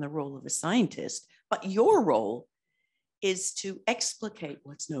take on the role of a scientist, but your role is to explicate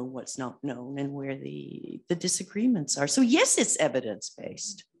what's known, what's not known, and where the disagreements are. So yes, it's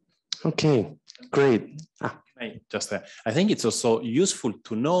evidence-based. Okay, great. Just I think it's also useful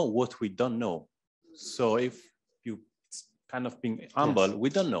to know what we don't know. So if you kind of being humble, yes. We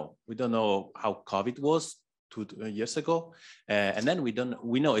don't know. We don't know how COVID was 2 years ago, and then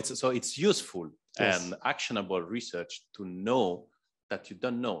we know it's so it's useful yes. and actionable research to know that you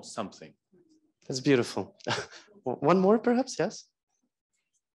don't know something. That's beautiful. One more, perhaps, yes.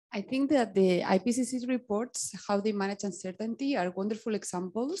 I think that the IPCC reports, how they manage uncertainty, are wonderful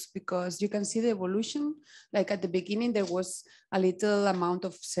examples because you can see the evolution. Like at the beginning, there was a little amount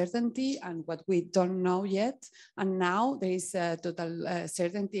of certainty and what we don't know yet. And now there is a total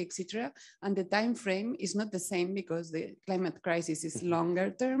certainty, etc. And the time frame is not the same because the climate crisis is longer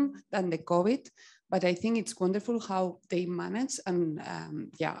term than the COVID. But I think it's wonderful how they manage. And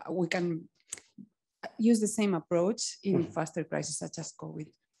yeah, we can use the same approach in faster crises such as COVID.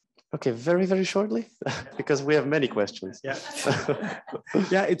 Okay, very, very shortly, because we have many questions. Yeah,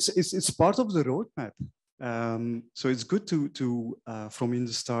 yeah, it's part of the roadmap. So it's good to from in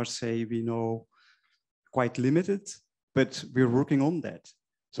the start say we know quite limited, but we're working on that.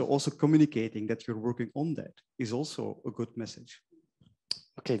 So also communicating that you're working on that is also a good message.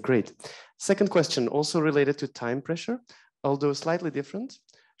 Okay, great. Second question, also related to time pressure, although slightly different.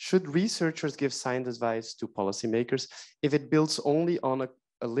 Should researchers give science advice to policymakers if it builds only on a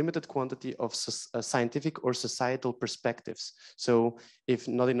limited quantity of scientific or societal perspectives? So if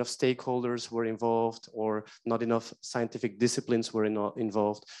not enough stakeholders were involved or not enough scientific disciplines were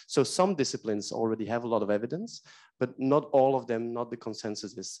involved. So some disciplines already have a lot of evidence, but not all of them, not the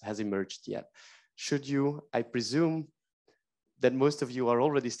consensus has emerged yet. Should you, I presume that most of you are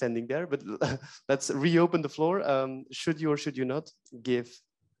already standing there, but let's reopen the floor. Should you or should you not give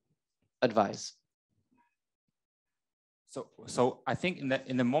advice? So I think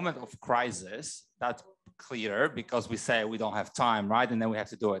in the moment of crisis, that's clear because we say we don't have time, right? And then we have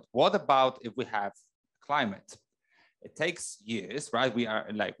to do it. What about if we have climate? It takes years, right?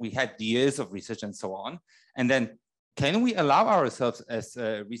 We had years of research and so on. And then can we allow ourselves as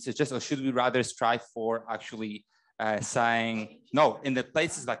researchers, or should we rather strive for actually saying, no, in the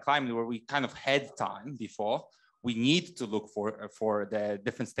places like climate where we kind of had time before, we need to look for the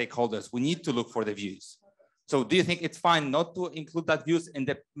different stakeholders. We need to look for the views. So do you think it's fine not to include that views in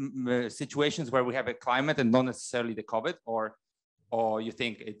the situations where we have a climate and not necessarily the COVID, or you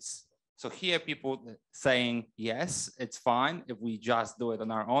think it's, so here people saying, yes, it's fine if we just do it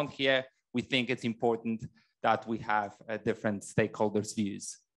on our own. Here, we think it's important that we have different stakeholders'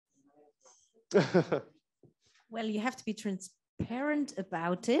 views. Well, you have to be transparent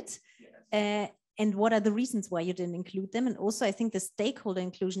about it. And what are the reasons why you didn't include them? And also, I think the stakeholder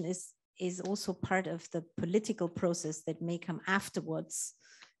inclusion is also part of the political process that may come afterwards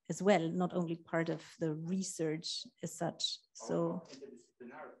as well, not only part of the research as such. So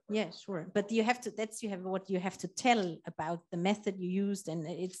yeah, sure. But you have to, what you have to tell about the method you used, and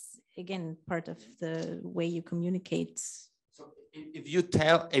it's again part of the way you communicate. So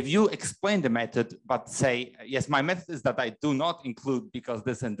if you explain the method, but say, yes, my method is that I do not include because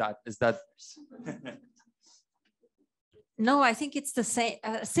this and that, is that? No, I think it's the same,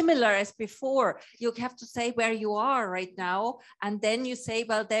 similar as before. You have to say where you are right now, and then you say,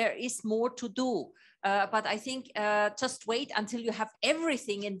 well, there is more to do. But I think just wait until you have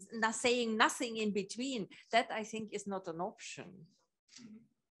everything and saying nothing in between. That I think is not an option.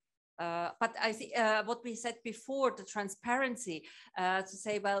 But I think what we said before, the transparency, to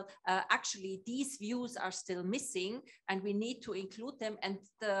say, well, actually, these views are still missing and we need to include them. And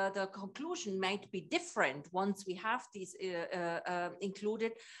the conclusion might be different once we have these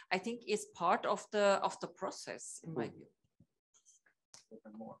included, I think is part of the process, in my view.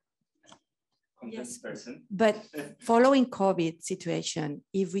 Yes, but following COVID situation,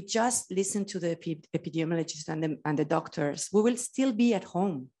 if we just listen to the epidemiologists and the doctors, we will still be at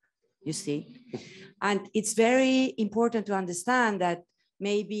home. You see, and it's very important to understand that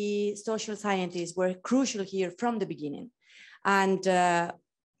maybe social scientists were crucial here from the beginning. And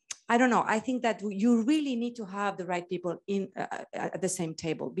I don't know, I think that you really need to have the right people in at the same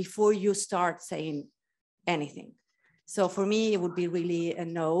table before you start saying anything. So for me, it would be really a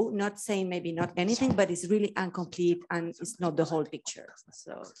no, not saying maybe not anything, but it's really incomplete and it's not the whole picture.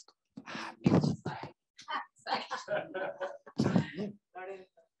 So.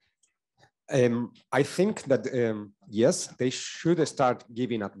 I think that, yes, they should start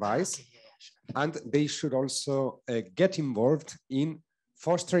giving advice, and they should also get involved in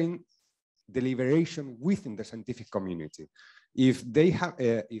fostering deliberation within the scientific community. If they have,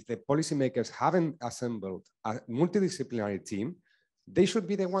 if the policymakers haven't assembled a multidisciplinary team, they should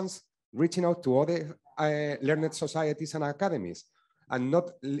be the ones reaching out to other learned societies and academies, and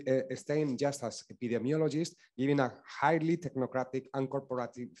not staying just as epidemiologists, giving a highly technocratic and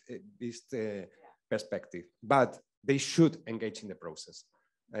corporative-based perspective. But they should engage in the process.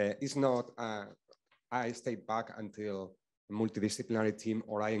 It's not, I stay back until a multidisciplinary team,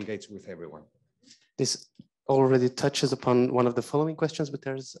 or I engage with everyone. This already touches upon one of the following questions, but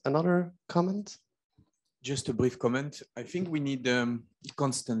there's another comment. Just a brief comment. I think we need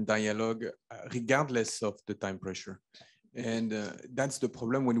constant dialogue, regardless of the time pressure. And that's the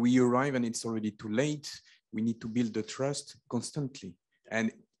problem when we arrive and it's already too late. We need to build the trust constantly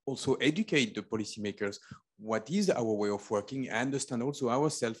and also educate the policymakers what is our way of working, and understand also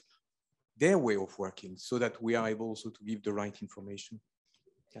ourselves their way of working, so that we are able also to give the right information.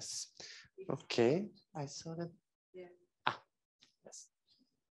 Yes. Okay, I saw that. Yeah. Yes.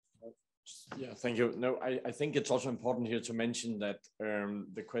 Yeah, thank you. No, I think it's also important here to mention that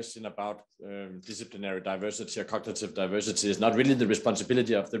the question about disciplinary diversity or cognitive diversity is not really the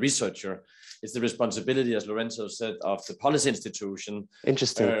responsibility of the researcher. It's the responsibility, as Lorenzo said, of the policy institution.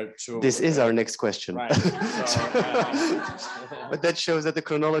 Interesting. This is our next question. Right. So, but that shows that the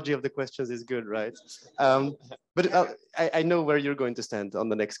chronology of the questions is good, right? But I know where you're going to stand on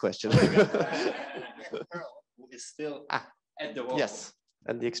the next question. Is still at the wall. Yes,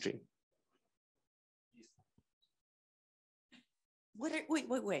 at the extreme.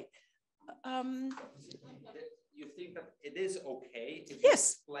 Wait. You think that it is okay if Yes. you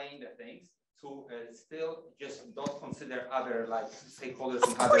explain the things to still just don't consider other like stakeholders?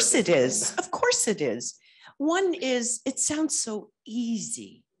 Of course it is. Of course it is. One is, it sounds so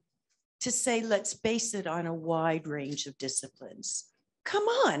easy to say, let's base it on a wide range of disciplines. Come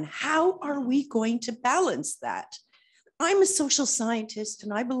on, how are we going to balance that? I'm a social scientist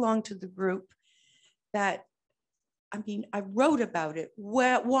and I belong to the group that, I mean, I wrote about it.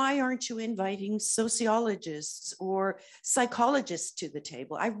 Why aren't you inviting sociologists or psychologists to the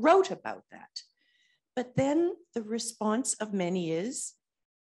table? I wrote about that. But then the response of many is,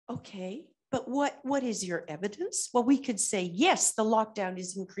 okay, but what is your evidence? Well, we could say, yes, the lockdown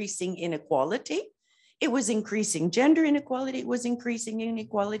is increasing inequality. It was increasing gender inequality. It was increasing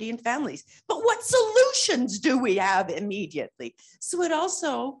inequality in families. But what solutions do we have immediately? So it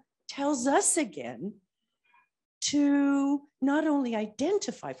also tells us again to not only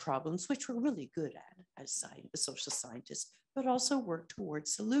identify problems, which we're really good at as social scientists, but also work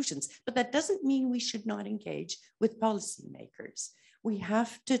towards solutions. But that doesn't mean we should not engage with policymakers. We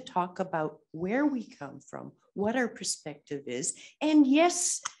have to talk about where we come from, what our perspective is. And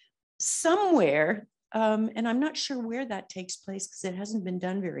yes, somewhere, and I'm not sure where that takes place because it hasn't been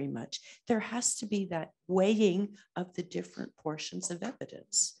done very much, there has to be that weighing of the different portions of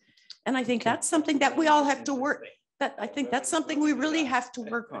evidence. And I think that's something that we all have to work. I think that's something we really have to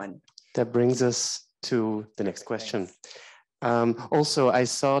work on. That brings us to the next question. Also, I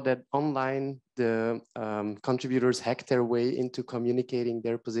saw that online the contributors hacked their way into communicating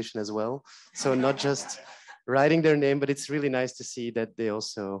their position as well. So not just writing their name, but it's really nice to see that they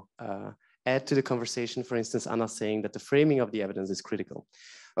also add to the conversation. For instance, Anna saying that the framing of the evidence is critical.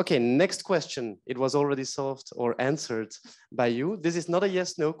 Okay, next question. It was already solved or answered by you. This is not a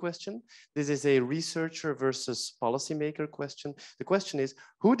yes/no question. This is a researcher versus policymaker question. The question is,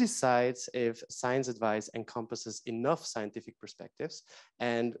 who decides if science advice encompasses enough scientific perspectives,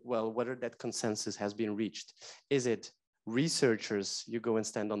 and well, whether that consensus has been reached? Is it researchers, you go and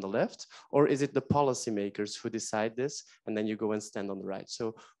stand on the left, or is it the policymakers who decide this and then you go and stand on the right?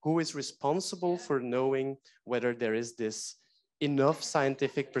 So who is responsible for knowing whether there is this enough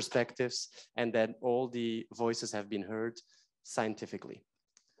scientific perspectives and that all the voices have been heard scientifically?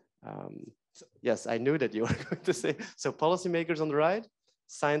 So yes, I knew that you were going to say, so policymakers on the right,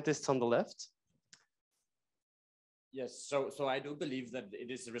 scientists on the left. Yes, so I do believe that it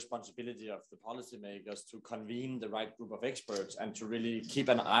is the responsibility of the policymakers to convene the right group of experts and to really keep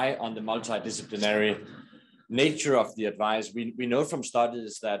an eye on the multidisciplinary nature of the advice. We know from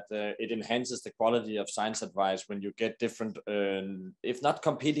studies that it enhances the quality of science advice when you get different, if not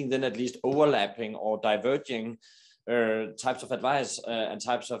competing, then at least overlapping or diverging types of advice and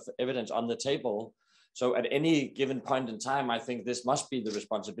types of evidence on the table. So at any given point in time, I think this must be the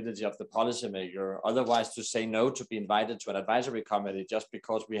responsibility of the policymaker. Otherwise, to say no to be invited to an advisory committee just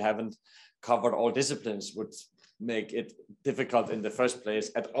because we haven't covered all disciplines would make it difficult in the first place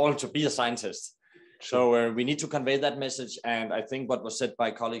at all to be a scientist. So we need to convey that message. And I think what was said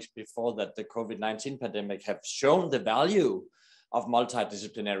by colleagues before, that the COVID-19 pandemic have shown the value of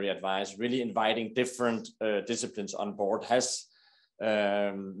multidisciplinary advice, really inviting different disciplines on board has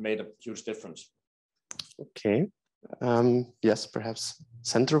made a huge difference. Okay. Yes, perhaps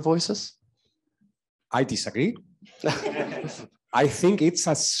center voices? I disagree. I think it's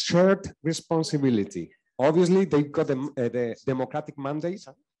a shared responsibility. Obviously, they've got the democratic mandate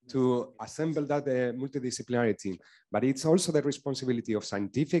to assemble that multidisciplinary team, but it's also the responsibility of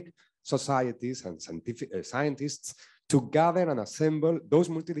scientific societies and scientific scientists to gather and assemble those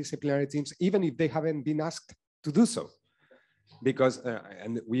multidisciplinary teams, even if they haven't been asked to do so. Because,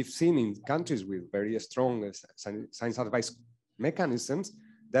 and we've seen in countries with very strong science advice mechanisms,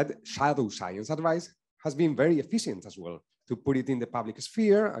 that shadow science advice has been very efficient as well to put it in the public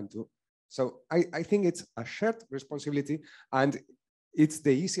sphere. And to, so I think it's a shared responsibility, and it's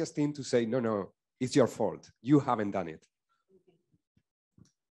the easiest thing to say, no, it's your fault. You haven't done it.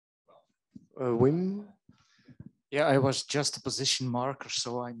 Wim? Yeah, I was just a position marker,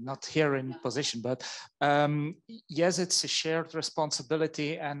 so I'm not here in position, but yes, it's a shared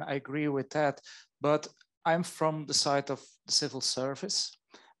responsibility, and I agree with that. But I'm from the side of the civil service,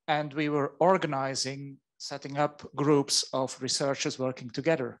 and we were organizing, setting up groups of researchers working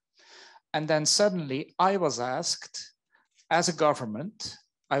together. And then suddenly I was asked, as a government,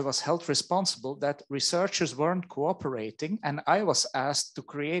 I was held responsible that researchers weren't cooperating, and I was asked to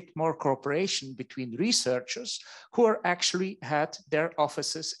create more cooperation between researchers who are actually had their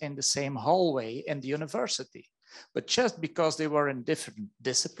offices in the same hallway in the university. But just because they were in different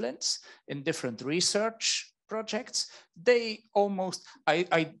disciplines, in different research projects, they almost,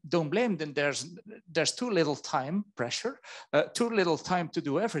 I don't blame them, there's too little time pressure, too little time to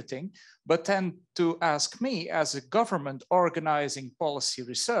do everything. But then to ask me as a government organizing policy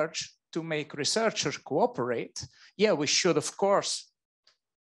research to make researchers cooperate, yeah, we should of course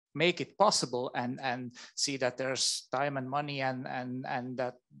make it possible and see that there's time and money and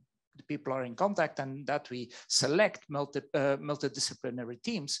that the people are in contact and that we select multidisciplinary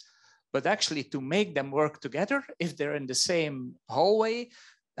teams. But actually to make them work together, if they're in the same hallway,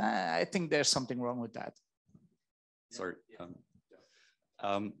 I think there's something wrong with that. Sorry.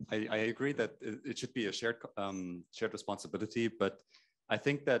 I agree that it should be a shared responsibility, but I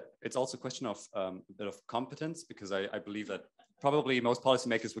think that it's also a question of a bit of competence, because I believe that probably most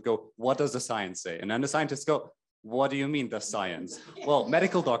policymakers would go, what does the science say? And then the scientists go, what do you mean, the science? Well,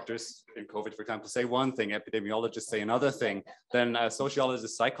 medical doctors in COVID, for example, say one thing, epidemiologists say another thing, then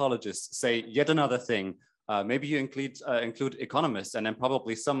sociologists, psychologists say yet another thing. Maybe you include economists, and then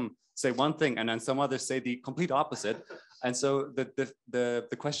probably some say one thing, and then some others say the complete opposite. And so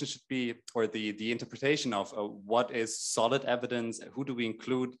the question should be, or the interpretation of what is solid evidence, who do we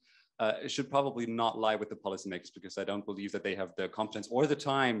include, it should probably not lie with the policymakers, because I don't believe that they have the competence or the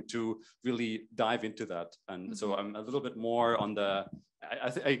time to really dive into that. And so I'm a little bit more on the,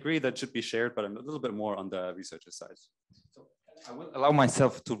 I agree that should be shared, but I'm a little bit more on the researcher side. So I will allow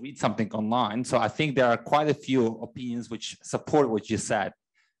myself to read something online. So I think there are quite a few opinions which support what you said.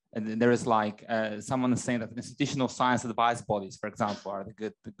 And then there is like someone is saying that institutional science advice bodies, for example, are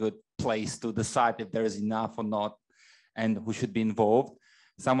the good place to decide if there is enough or not and who should be involved.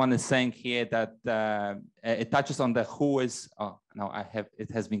 Someone is saying here that it touches on the who is, oh, no, it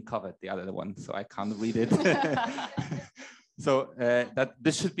has been covered, the other one, so I can't read it. So that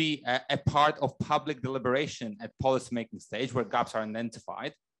this should be a part of public deliberation at policymaking stage where gaps are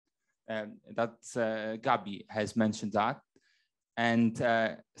identified. That's Gabi has mentioned that. And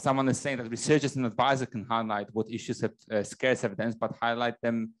someone is saying that researchers and advisors can highlight what issues have scarce evidence, but highlight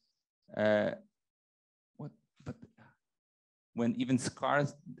them when even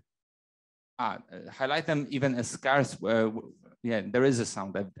scarce, highlight them even as scarce, yeah, there is a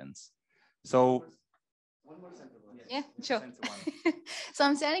sound evidence. So, yeah, sure. So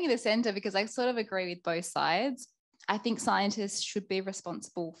I'm standing in the center because I sort of agree with both sides. I think scientists should be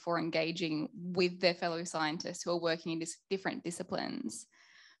responsible for engaging with their fellow scientists who are working in different disciplines,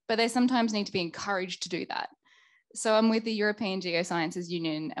 but they sometimes need to be encouraged to do that. So I'm with the European Geosciences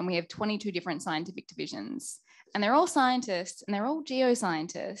Union, and we have 22 different scientific divisions. And they're all scientists and they're all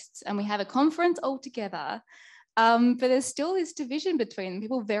geoscientists, and we have a conference all together. But there's still this division between them.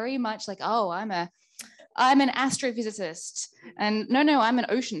 People very much like, oh, I'm an astrophysicist, and no, I'm an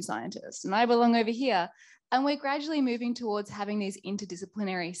ocean scientist and I belong over here. And we're gradually moving towards having these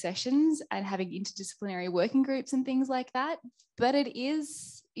interdisciplinary sessions and having interdisciplinary working groups and things like that. But it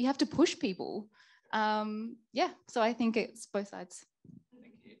is, you have to push people. Yeah, so I think it's both sides.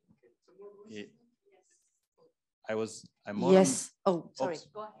 I'm more yes. Oh, sorry.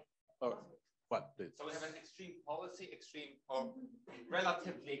 Go ahead. Oh, what, please? So we have an extreme policy, extreme or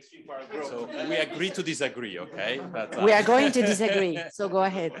relatively extreme for our group. So we agree to disagree, okay? We are going to disagree, so go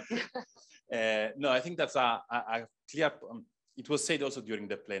ahead. No, I think that's a clear, it was said also during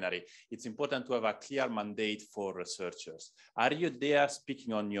the plenary, it's important to have a clear mandate for researchers. Are you there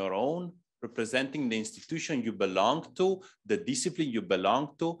speaking on your own, representing the institution you belong to, the discipline you belong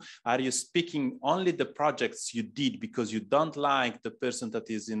to? Are you speaking only the projects you did because you don't like the person that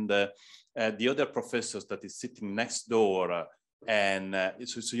is in the other professors that is sitting next door,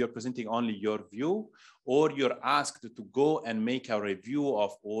 so you're presenting only your view, or you're asked to go and make a review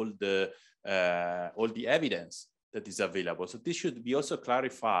of all the evidence that is available? So this should be also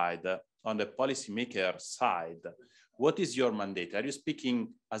clarified on the policymaker side. What is your mandate? Are you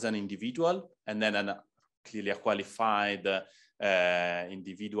speaking as an individual and then clearly a qualified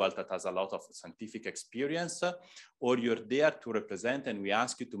individual that has a lot of scientific experience, or you're there to represent and we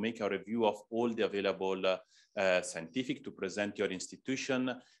ask you to make a review of all the available scientific to present your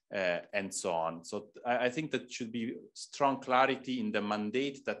institution and so on? So I think that should be strong clarity in the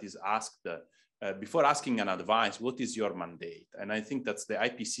mandate that is asked before asking an advice. What is your mandate? And I think that's the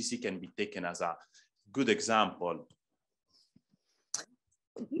IPCC can be taken as a good example.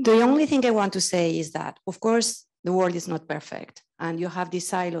 The only thing I want to say is that, of course, the world is not perfect and you have these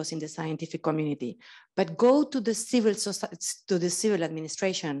silos in the scientific community, but go to the civil society, to the civil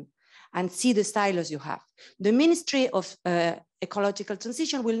administration and see the silos you have. The Ministry of Ecological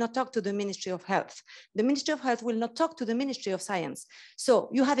Transition will not talk to the Ministry of Health. The Ministry of Health will not talk to the Ministry of Science. So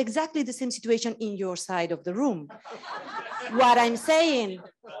you have exactly the same situation in your side of the room. What I'm saying,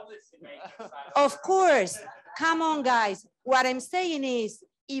 of course, come on, guys. What I'm saying is,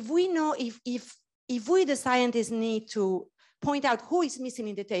 if we know, if we, the scientists, need to point out who is missing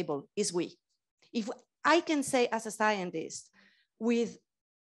in the table, is we. If I can say as a scientist with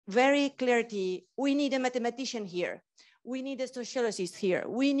very clarity, we need a mathematician here, we need a sociologist here,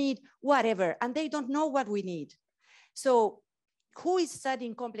 we need whatever, and they don't know what we need. So who is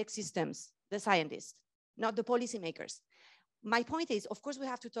studying complex systems? The scientists, not the policymakers. My point is, of course, we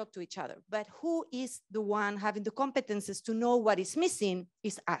have to talk to each other, but who is the one having the competences to know what is missing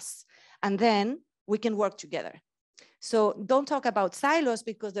is us. And then we can work together. So don't talk about silos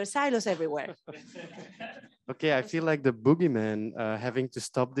because there's silos everywhere. Okay, I feel like the boogeyman having to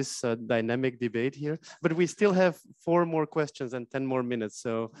stop this dynamic debate here, but we still have 4 more questions and 10 more minutes,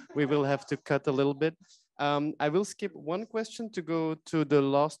 so we will have to cut a little bit. I will skip one question to go to the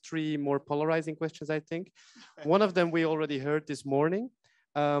last 3 more polarizing questions, I think. One of them we already heard this morning.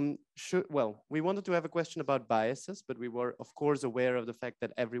 Well, we wanted to have a question about biases, but we were, of course, aware of the fact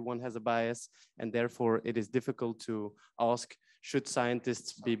that everyone has a bias, and therefore it is difficult to ask, should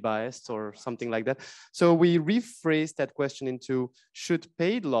scientists be biased or something like that? So we rephrased that question into, should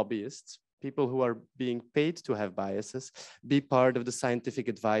paid lobbyists, people who are being paid to have biases, be part of the scientific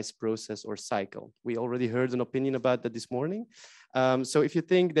advice process or cycle? We already heard an opinion about that this morning. So if you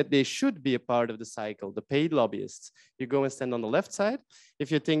think that they should be a part of the cycle, the paid lobbyists, you go and stand on the left side.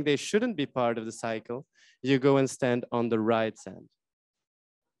 If you think they shouldn't be part of the cycle, you go and stand on the right side.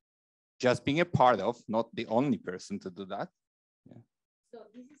 Just being a part of, not the only person to do that. Yeah. So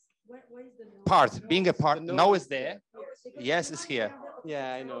this is, where is the no? Part, being a part, no is there. Yes is here.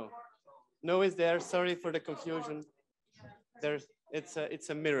 Yeah, I know. No is there, sorry for the confusion. There's, it's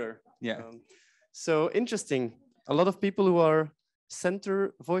a mirror. Yeah. So interesting. A lot of people who are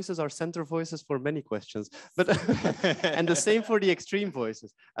center voices are center voices for many questions, but and the same for the extreme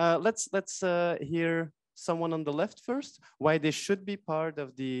voices. Let's hear someone on the left first, why they should be part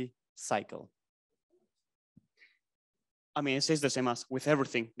of the cycle. I mean, it says the same as with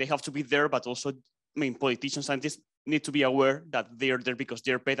everything. They have to be there, but also, I mean, politicians, scientists need to be aware that they're there because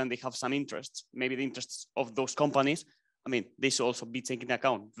they're paid and they have some interests. Maybe the interests of those companies, I mean, they should also be taken into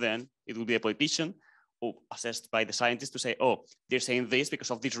account. Then it will be a politician or assessed by the scientists to say, oh, they're saying this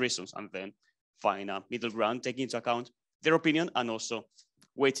because of these reasons, and then find a middle ground, taking into account their opinion and also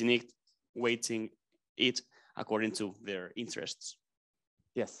weighting it according to their interests.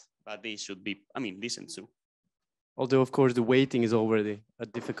 Yes. But they should be, I mean, listened to. Although, of course, the weighting is already a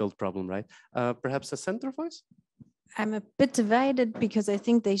difficult problem, right? Perhaps a center voice? I'm a bit divided because I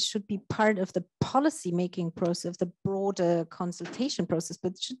think they should be part of the policy making process, the broader consultation process,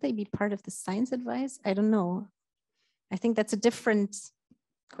 but should they be part of the science advice? I don't know. I think that's a different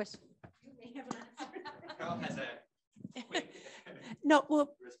question. No,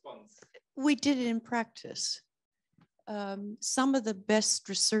 well, we did it in practice. Some of the best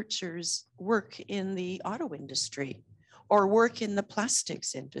researchers work in the auto industry or work in the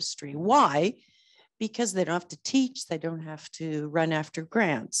plastics industry. Why? Because they don't have to teach, they don't have to run after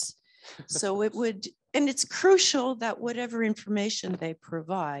grants. So it would, and it's crucial that whatever information they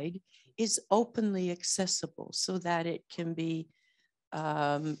provide is openly accessible so that it can be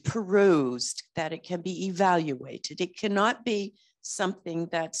perused, that it can be evaluated. It cannot be something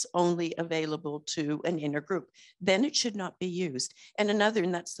that's only available to an inner group. Then it should not be used. And another,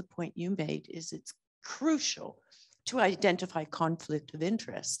 and that's the point you made, is it's crucial to identify conflict of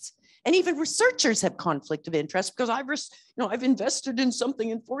interests. And even researchers have conflict of interest because I've invested in something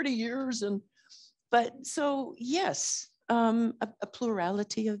in 40 years. But so yes, a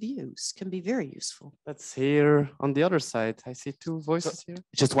plurality of views can be very useful. Let's hear on the other side. I see two voices here.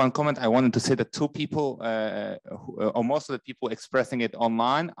 Just one comment. I wanted to say that two people, or most of the people expressing it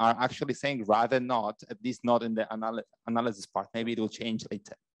online, are actually saying rather not, at least not in the analysis part. Maybe it will change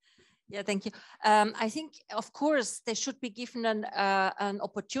later. Yeah, thank you. I think, of course, they should be given an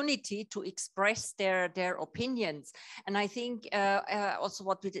opportunity to express their opinions. And I think also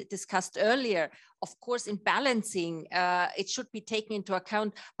what we discussed earlier, of course, in balancing, it should be taken into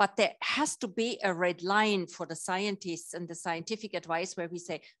account, but there has to be a red line for the scientists and the scientific advice where we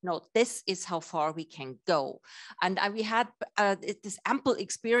say, no, this is how far we can go. And we had this ample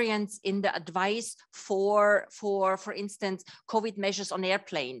experience in the advice for instance, COVID measures on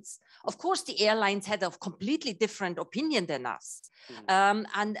airplanes. Of course, the airlines had a completely different opinion than us.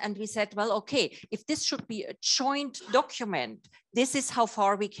 And we said, well, okay, if this should be a joint document, this is how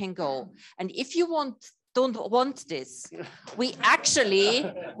far we can go. And if you don't want this, we actually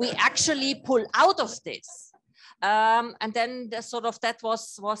pull out of this. And then that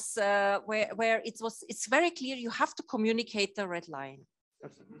was where it's very clear you have to communicate the red line.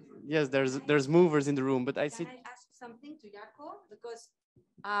 Yes, there's movers in the room, but I see. Can I ask something to Jaco? Because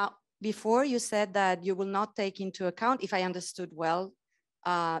before you said that you will not take into account, if I understood well,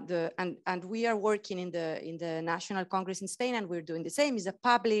 and we are working in the National Congress in Spain, and we're doing the same, is a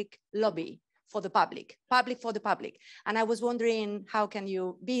public lobby for the public for the public. And I was wondering, how can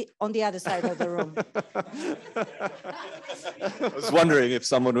you be on the other side of the room? I was wondering if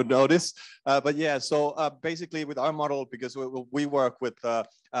someone would notice, but yeah, so basically with our model, because we work with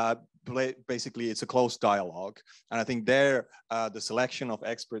basically it's a closed dialogue, and I think there the selection of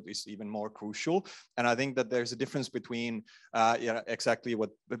experts is even more crucial. And I think that there's a difference between exactly what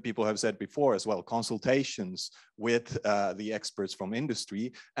people have said before as well, consultations with the experts from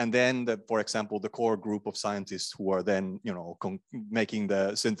industry, and then for example the core group of scientists who are then making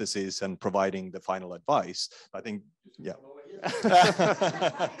the synthesis and providing the final advice. I think yeah.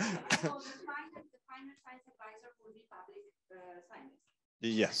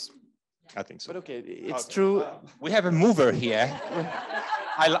 Yes, I think so. But okay, it's true. We have a mover here.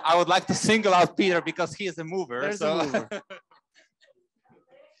 I would like to single out Peter because he is a mover. There's a mover.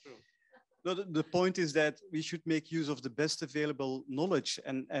 No, the point is that we should make use of the best available knowledge.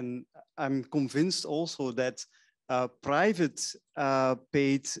 And I'm convinced also that private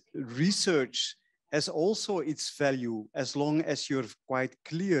paid research has also its value as long as you're quite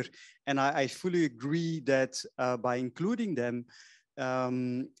clear. And I fully agree that by including them,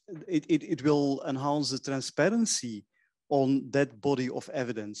 it will enhance the transparency on that body of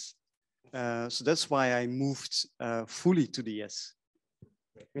evidence. So that's why I moved fully to the yes.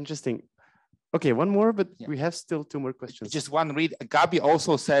 Interesting. Okay, one more, but we have still two more questions. Just one read. Gabi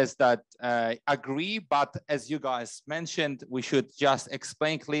also says that agree, but as you guys mentioned, we should just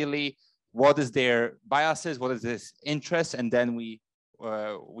explain clearly what is their biases, what is this interest, and then we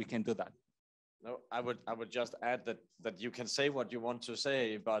can do that. No, I would just add that you can say what you want to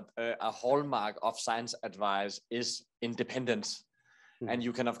say, but a hallmark of science advice is independence. And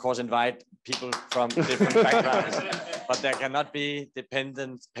you can, of course, invite people from different backgrounds, but there cannot be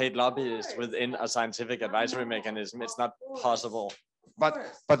dependent paid lobbyists within a scientific advisory mechanism. It's not possible. But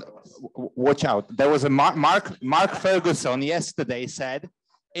watch out. There was a Mark Ferguson yesterday said,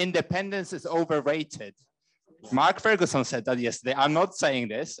 independence is overrated. Mark Ferguson said that yesterday. I'm not saying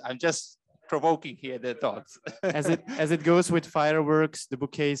this. I'm just provoking here the thoughts. As it goes with fireworks, the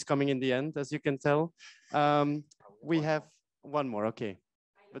bouquet is coming in the end, as you can tell. We have one more, okay.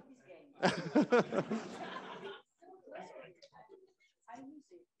 But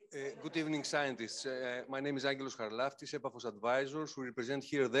Good evening, scientists. My name is Angelos Harlaftis, Epaphos Advisors. We represent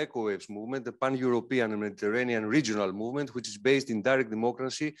here the EcoWaves movement, the pan-European and Mediterranean regional movement, which is based in direct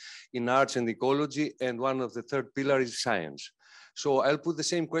democracy, in arts and ecology, and one of the third pillars is science. So I'll put the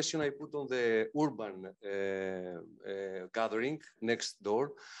same question I put on the urban gathering next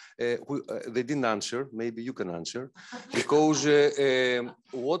door. They didn't answer. Maybe you can answer. Because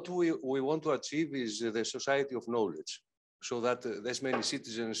what we want to achieve is the society of knowledge, so that as many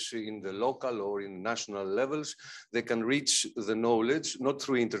citizens in the local or in national levels, they can reach the knowledge, not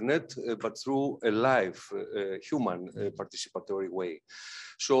through internet, but through a live, human participatory way.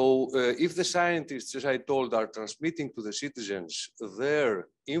 So if the scientists, as I told, are transmitting to the citizens their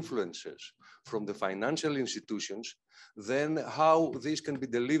influences from the financial institutions, then how this can be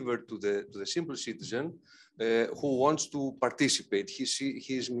delivered to the simple citizen who wants to participate?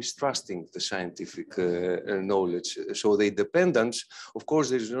 He is mistrusting the scientific knowledge. So the independence, of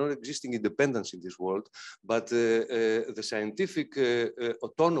course, there is no existing independence in this world, but the scientific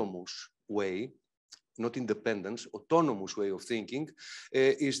autonomous way, not independence, autonomous way of thinking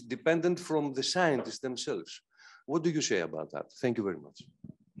is dependent from the scientists themselves. What do you say about that? Thank you very much.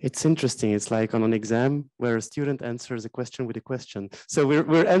 It's interesting. It's like on an exam where a student answers a question with a question. So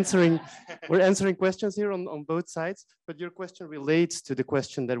we're answering questions here on both sides, but your question relates to the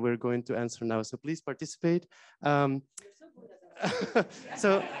question that we're going to answer now. So please participate. So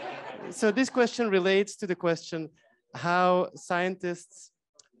this question relates to the question how scientists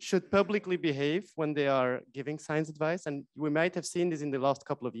should publicly behave when they are giving science advice. And we might have seen this in the last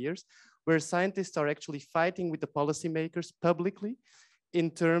couple of years, where scientists are actually fighting with the policymakers publicly in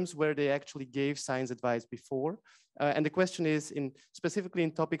terms where they actually gave science advice before. And the question is, specifically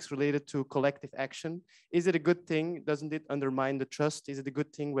in topics related to collective action, is it a good thing? Doesn't it undermine the trust? Is it a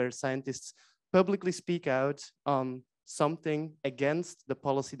good thing where scientists publicly speak out on something against the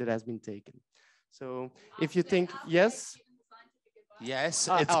policy that has been taken? So if you think yes. Yes,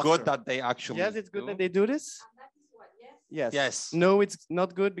 it's good that they actually Yes, it's good that they do this. Yes. Yes. No, it's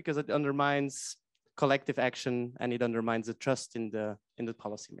not good because it undermines collective action and it undermines the trust in the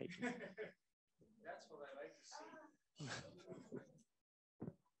policy making. That's what I like to see.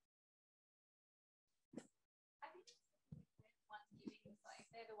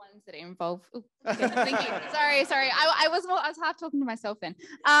 They're the ones that are involved. Ooh, okay, thank you. Sorry. I was half talking to myself then.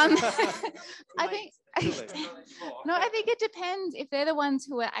 I think it depends if they're the ones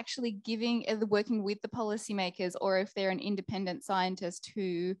who are actually working with the policymakers, or if they're an independent scientist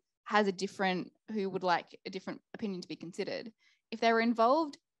who would like a different opinion to be considered. If they were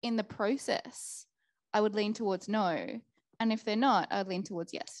involved in the process, I would lean towards no. And if they're not, I'd lean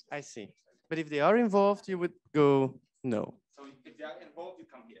towards yes. I see. But if they are involved, you would go no. So if they are involved, you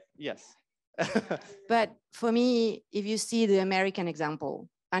come here. Yes. But for me, if you see the American example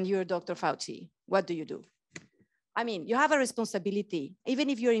and you're Dr. Fauci, what do you do? I mean, you have a responsibility, even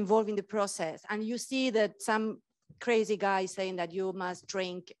if you're involved in the process and you see that some crazy guy saying that you must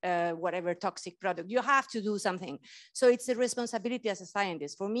drink whatever toxic product, you have to do something. So it's a responsibility as a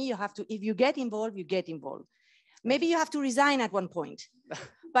scientist. For me, you have to, if you get involved, you get involved. Maybe you have to resign at one point,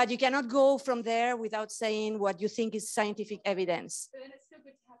 but you cannot go from there without saying what you think is scientific evidence. But then it's still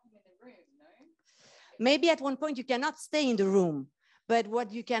good to have them in the room, no? Maybe at one point you cannot stay in the room, but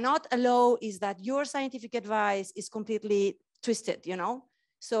what you cannot allow is that your scientific advice is completely twisted, you know?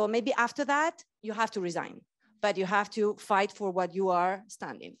 So maybe after that, you have to resign, but you have to fight for what you are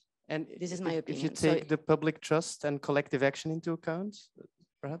standing. And this is my opinion. If you take the public trust and collective action into account,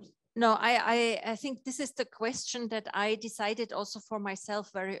 perhaps? No, I think this is the question that I decided also for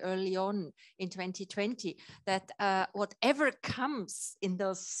myself very early on in 2020, that whatever comes in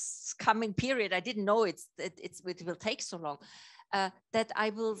those coming period, I didn't know it will take so long, that I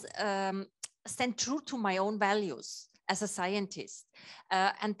will stand true to my own values as a scientist.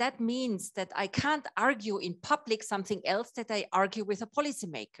 And that means that I can't argue in public something else that I argue with a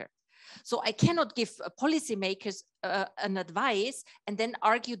policymaker. So I cannot give policymakers an advice and then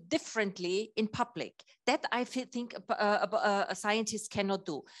argue differently in public. That I think a scientist cannot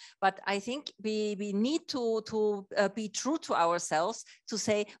do. But I think we need to be true to ourselves, to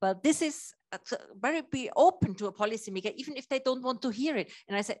say, well, this is be open to a policymaker, even if they don't want to hear it.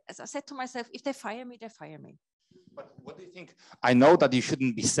 And as I said to myself, if they fire me, they fire me. But what do you think? I know that you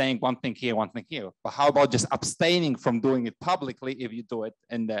shouldn't be saying one thing here, but how about just abstaining from doing it publicly if you do it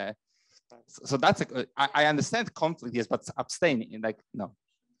in the... So that's I understand conflict, yes, but abstaining, like, no.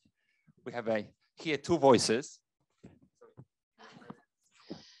 We have here two voices.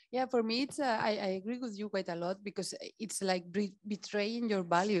 Yeah, for me, it's I agree with you quite a lot, because it's like betraying your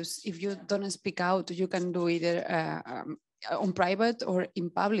values. If you don't speak out, you can do either on private or in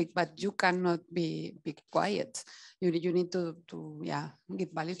public, but you cannot be quiet. You need to give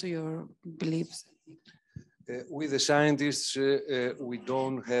value to your beliefs. With the scientists, we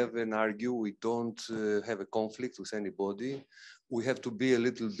don't have an argue, we don't have a conflict with anybody. We have to be a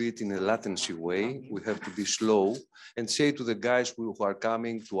little bit in a latency way. We have to be slow and say to the guys who are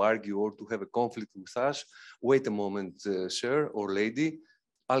coming to argue or to have a conflict with us, wait a moment, sir or lady,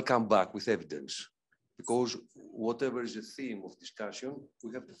 I'll come back with evidence. Because whatever is the theme of discussion,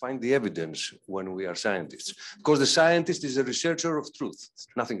 we have to find the evidence when we are scientists. Because the scientist is a researcher of truth,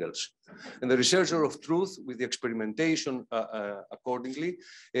 nothing else. And the researcher of truth, with the experimentation accordingly,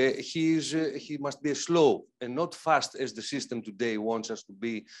 he must be slow and not fast as the system today wants us to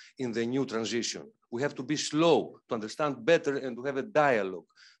be in the new transition. We have to be slow to understand better and to have a dialogue.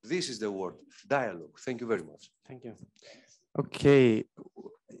 This is the word, dialogue. Thank you very much. Thank you. Okay.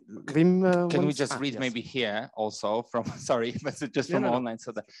 Wim, can we just read maybe here also from, sorry, but just from online.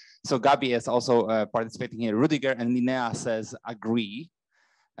 So Gabi is also participating here. Rudiger and Linnea says agree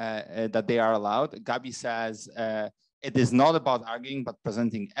that they are allowed. Gabi says it is not about arguing, but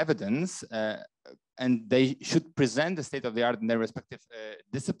presenting evidence, and they should present the state of the art in their respective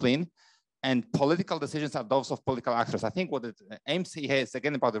discipline, and political decisions are those of political actors. I think what it aims here is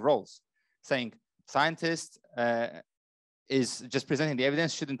again about the roles, saying scientists is just presenting the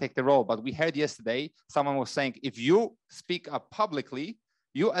evidence, shouldn't take the role. But we heard yesterday, someone was saying, if you speak up publicly,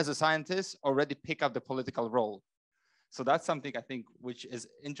 you as a scientist already pick up the political role. So that's something I think which is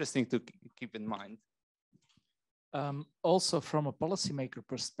interesting to keep in mind. Also from a policymaker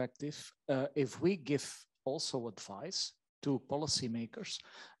perspective, if we give also advice to policymakers,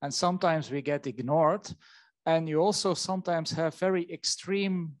 and sometimes we get ignored, and you also sometimes have very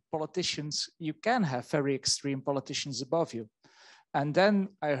extreme politicians. You can have very extreme politicians above you. And then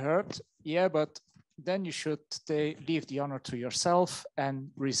I heard, yeah, but then you should leave the honor to yourself and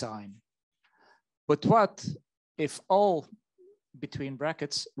resign. But what if all, between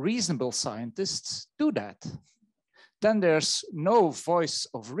brackets, reasonable scientists do that? Then there's no voice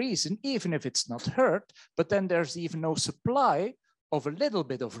of reason, even if it's not heard, but then there's even no supply of a little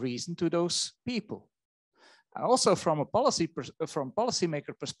bit of reason to those people. And also from a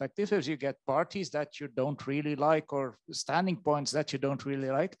policymaker perspective, if you get parties that you don't really like or standing points that you don't really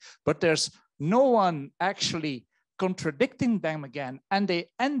like, but there's no one actually contradicting them again, and they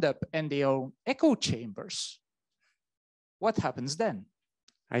end up in their own echo chambers, what happens then?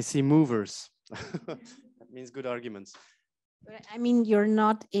 I see movers. That means good arguments. I mean, you're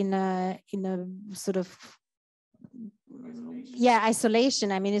not in a sort of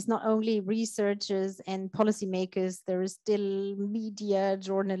isolation. I mean, it's not only researchers and policymakers. There is still media,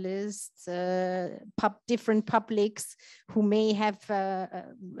 journalists, different publics who may have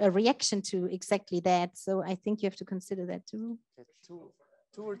a reaction to exactly that. So I think you have to consider that too. Okay,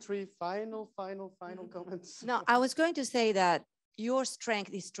 two or three final comments. No, I was going to say that your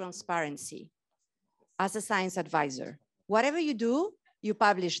strength is transparency as a science advisor. Whatever you do, you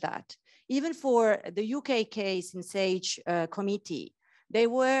publish that. Even for the UK case in SAGE committee,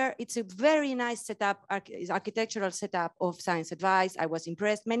 it's a very nice setup, architectural setup of science advice. I was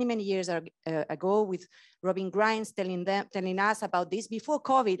impressed many years ago with Robin Grimes telling us about this before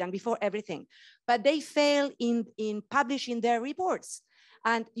COVID and before everything. But they fail in publishing their reports.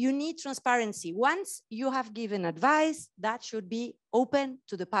 And you need transparency. Once you have given advice, that should be open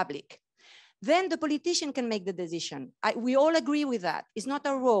to the public. Then the politician can make the decision. We all agree with that. It's not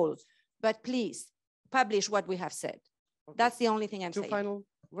our role. But please publish what we have said. Okay. That's the only thing I'm saying. Two final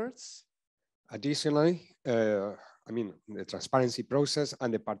words. Additionally, I mean, the transparency process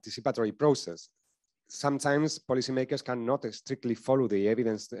and the participatory process. Sometimes policymakers cannot strictly follow the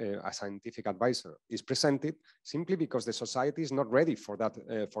evidence a scientific advisor is presented simply because the society is not ready for that,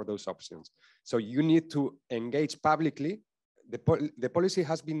 for those options. So you need to engage publicly. The policy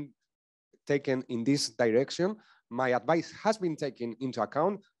has been taken in this direction. My advice has been taken into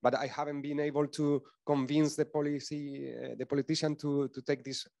account, but I haven't been able to convince the politician to take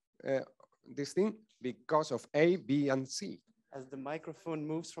this thing because of A, B, and C. As the microphone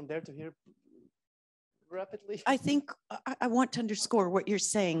moves from there to here rapidly. I think I want to underscore what you're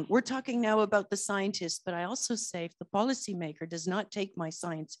saying. We're talking now about the scientist, but I also say if the policymaker does not take my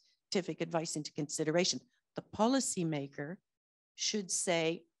scientific advice into consideration, the policymaker should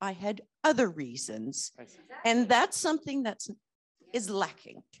say, I had other reasons. And that's something that is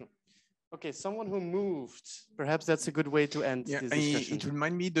lacking. Okay, someone who moved, perhaps that's a good way to end this discussion. It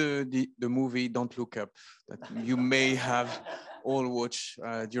reminds me the movie Don't Look Up that you may have all watched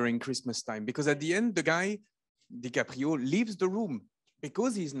during Christmas time. Because at the end, the guy, DiCaprio, leaves the room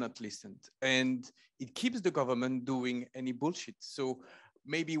because he's not listened, and it keeps the government doing any bullshit. So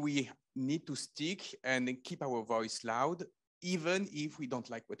maybe we need to stick and keep our voice loud, even if we don't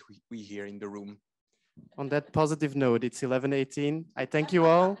like what we hear in the room. On that positive note, it's 11:18. I thank you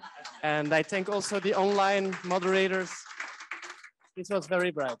all. And I thank also the online moderators. This was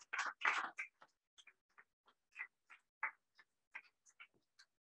very bright.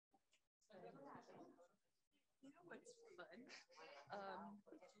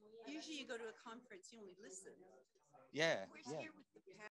 Usually you go to a conference, you only listen. Yeah. We're here with the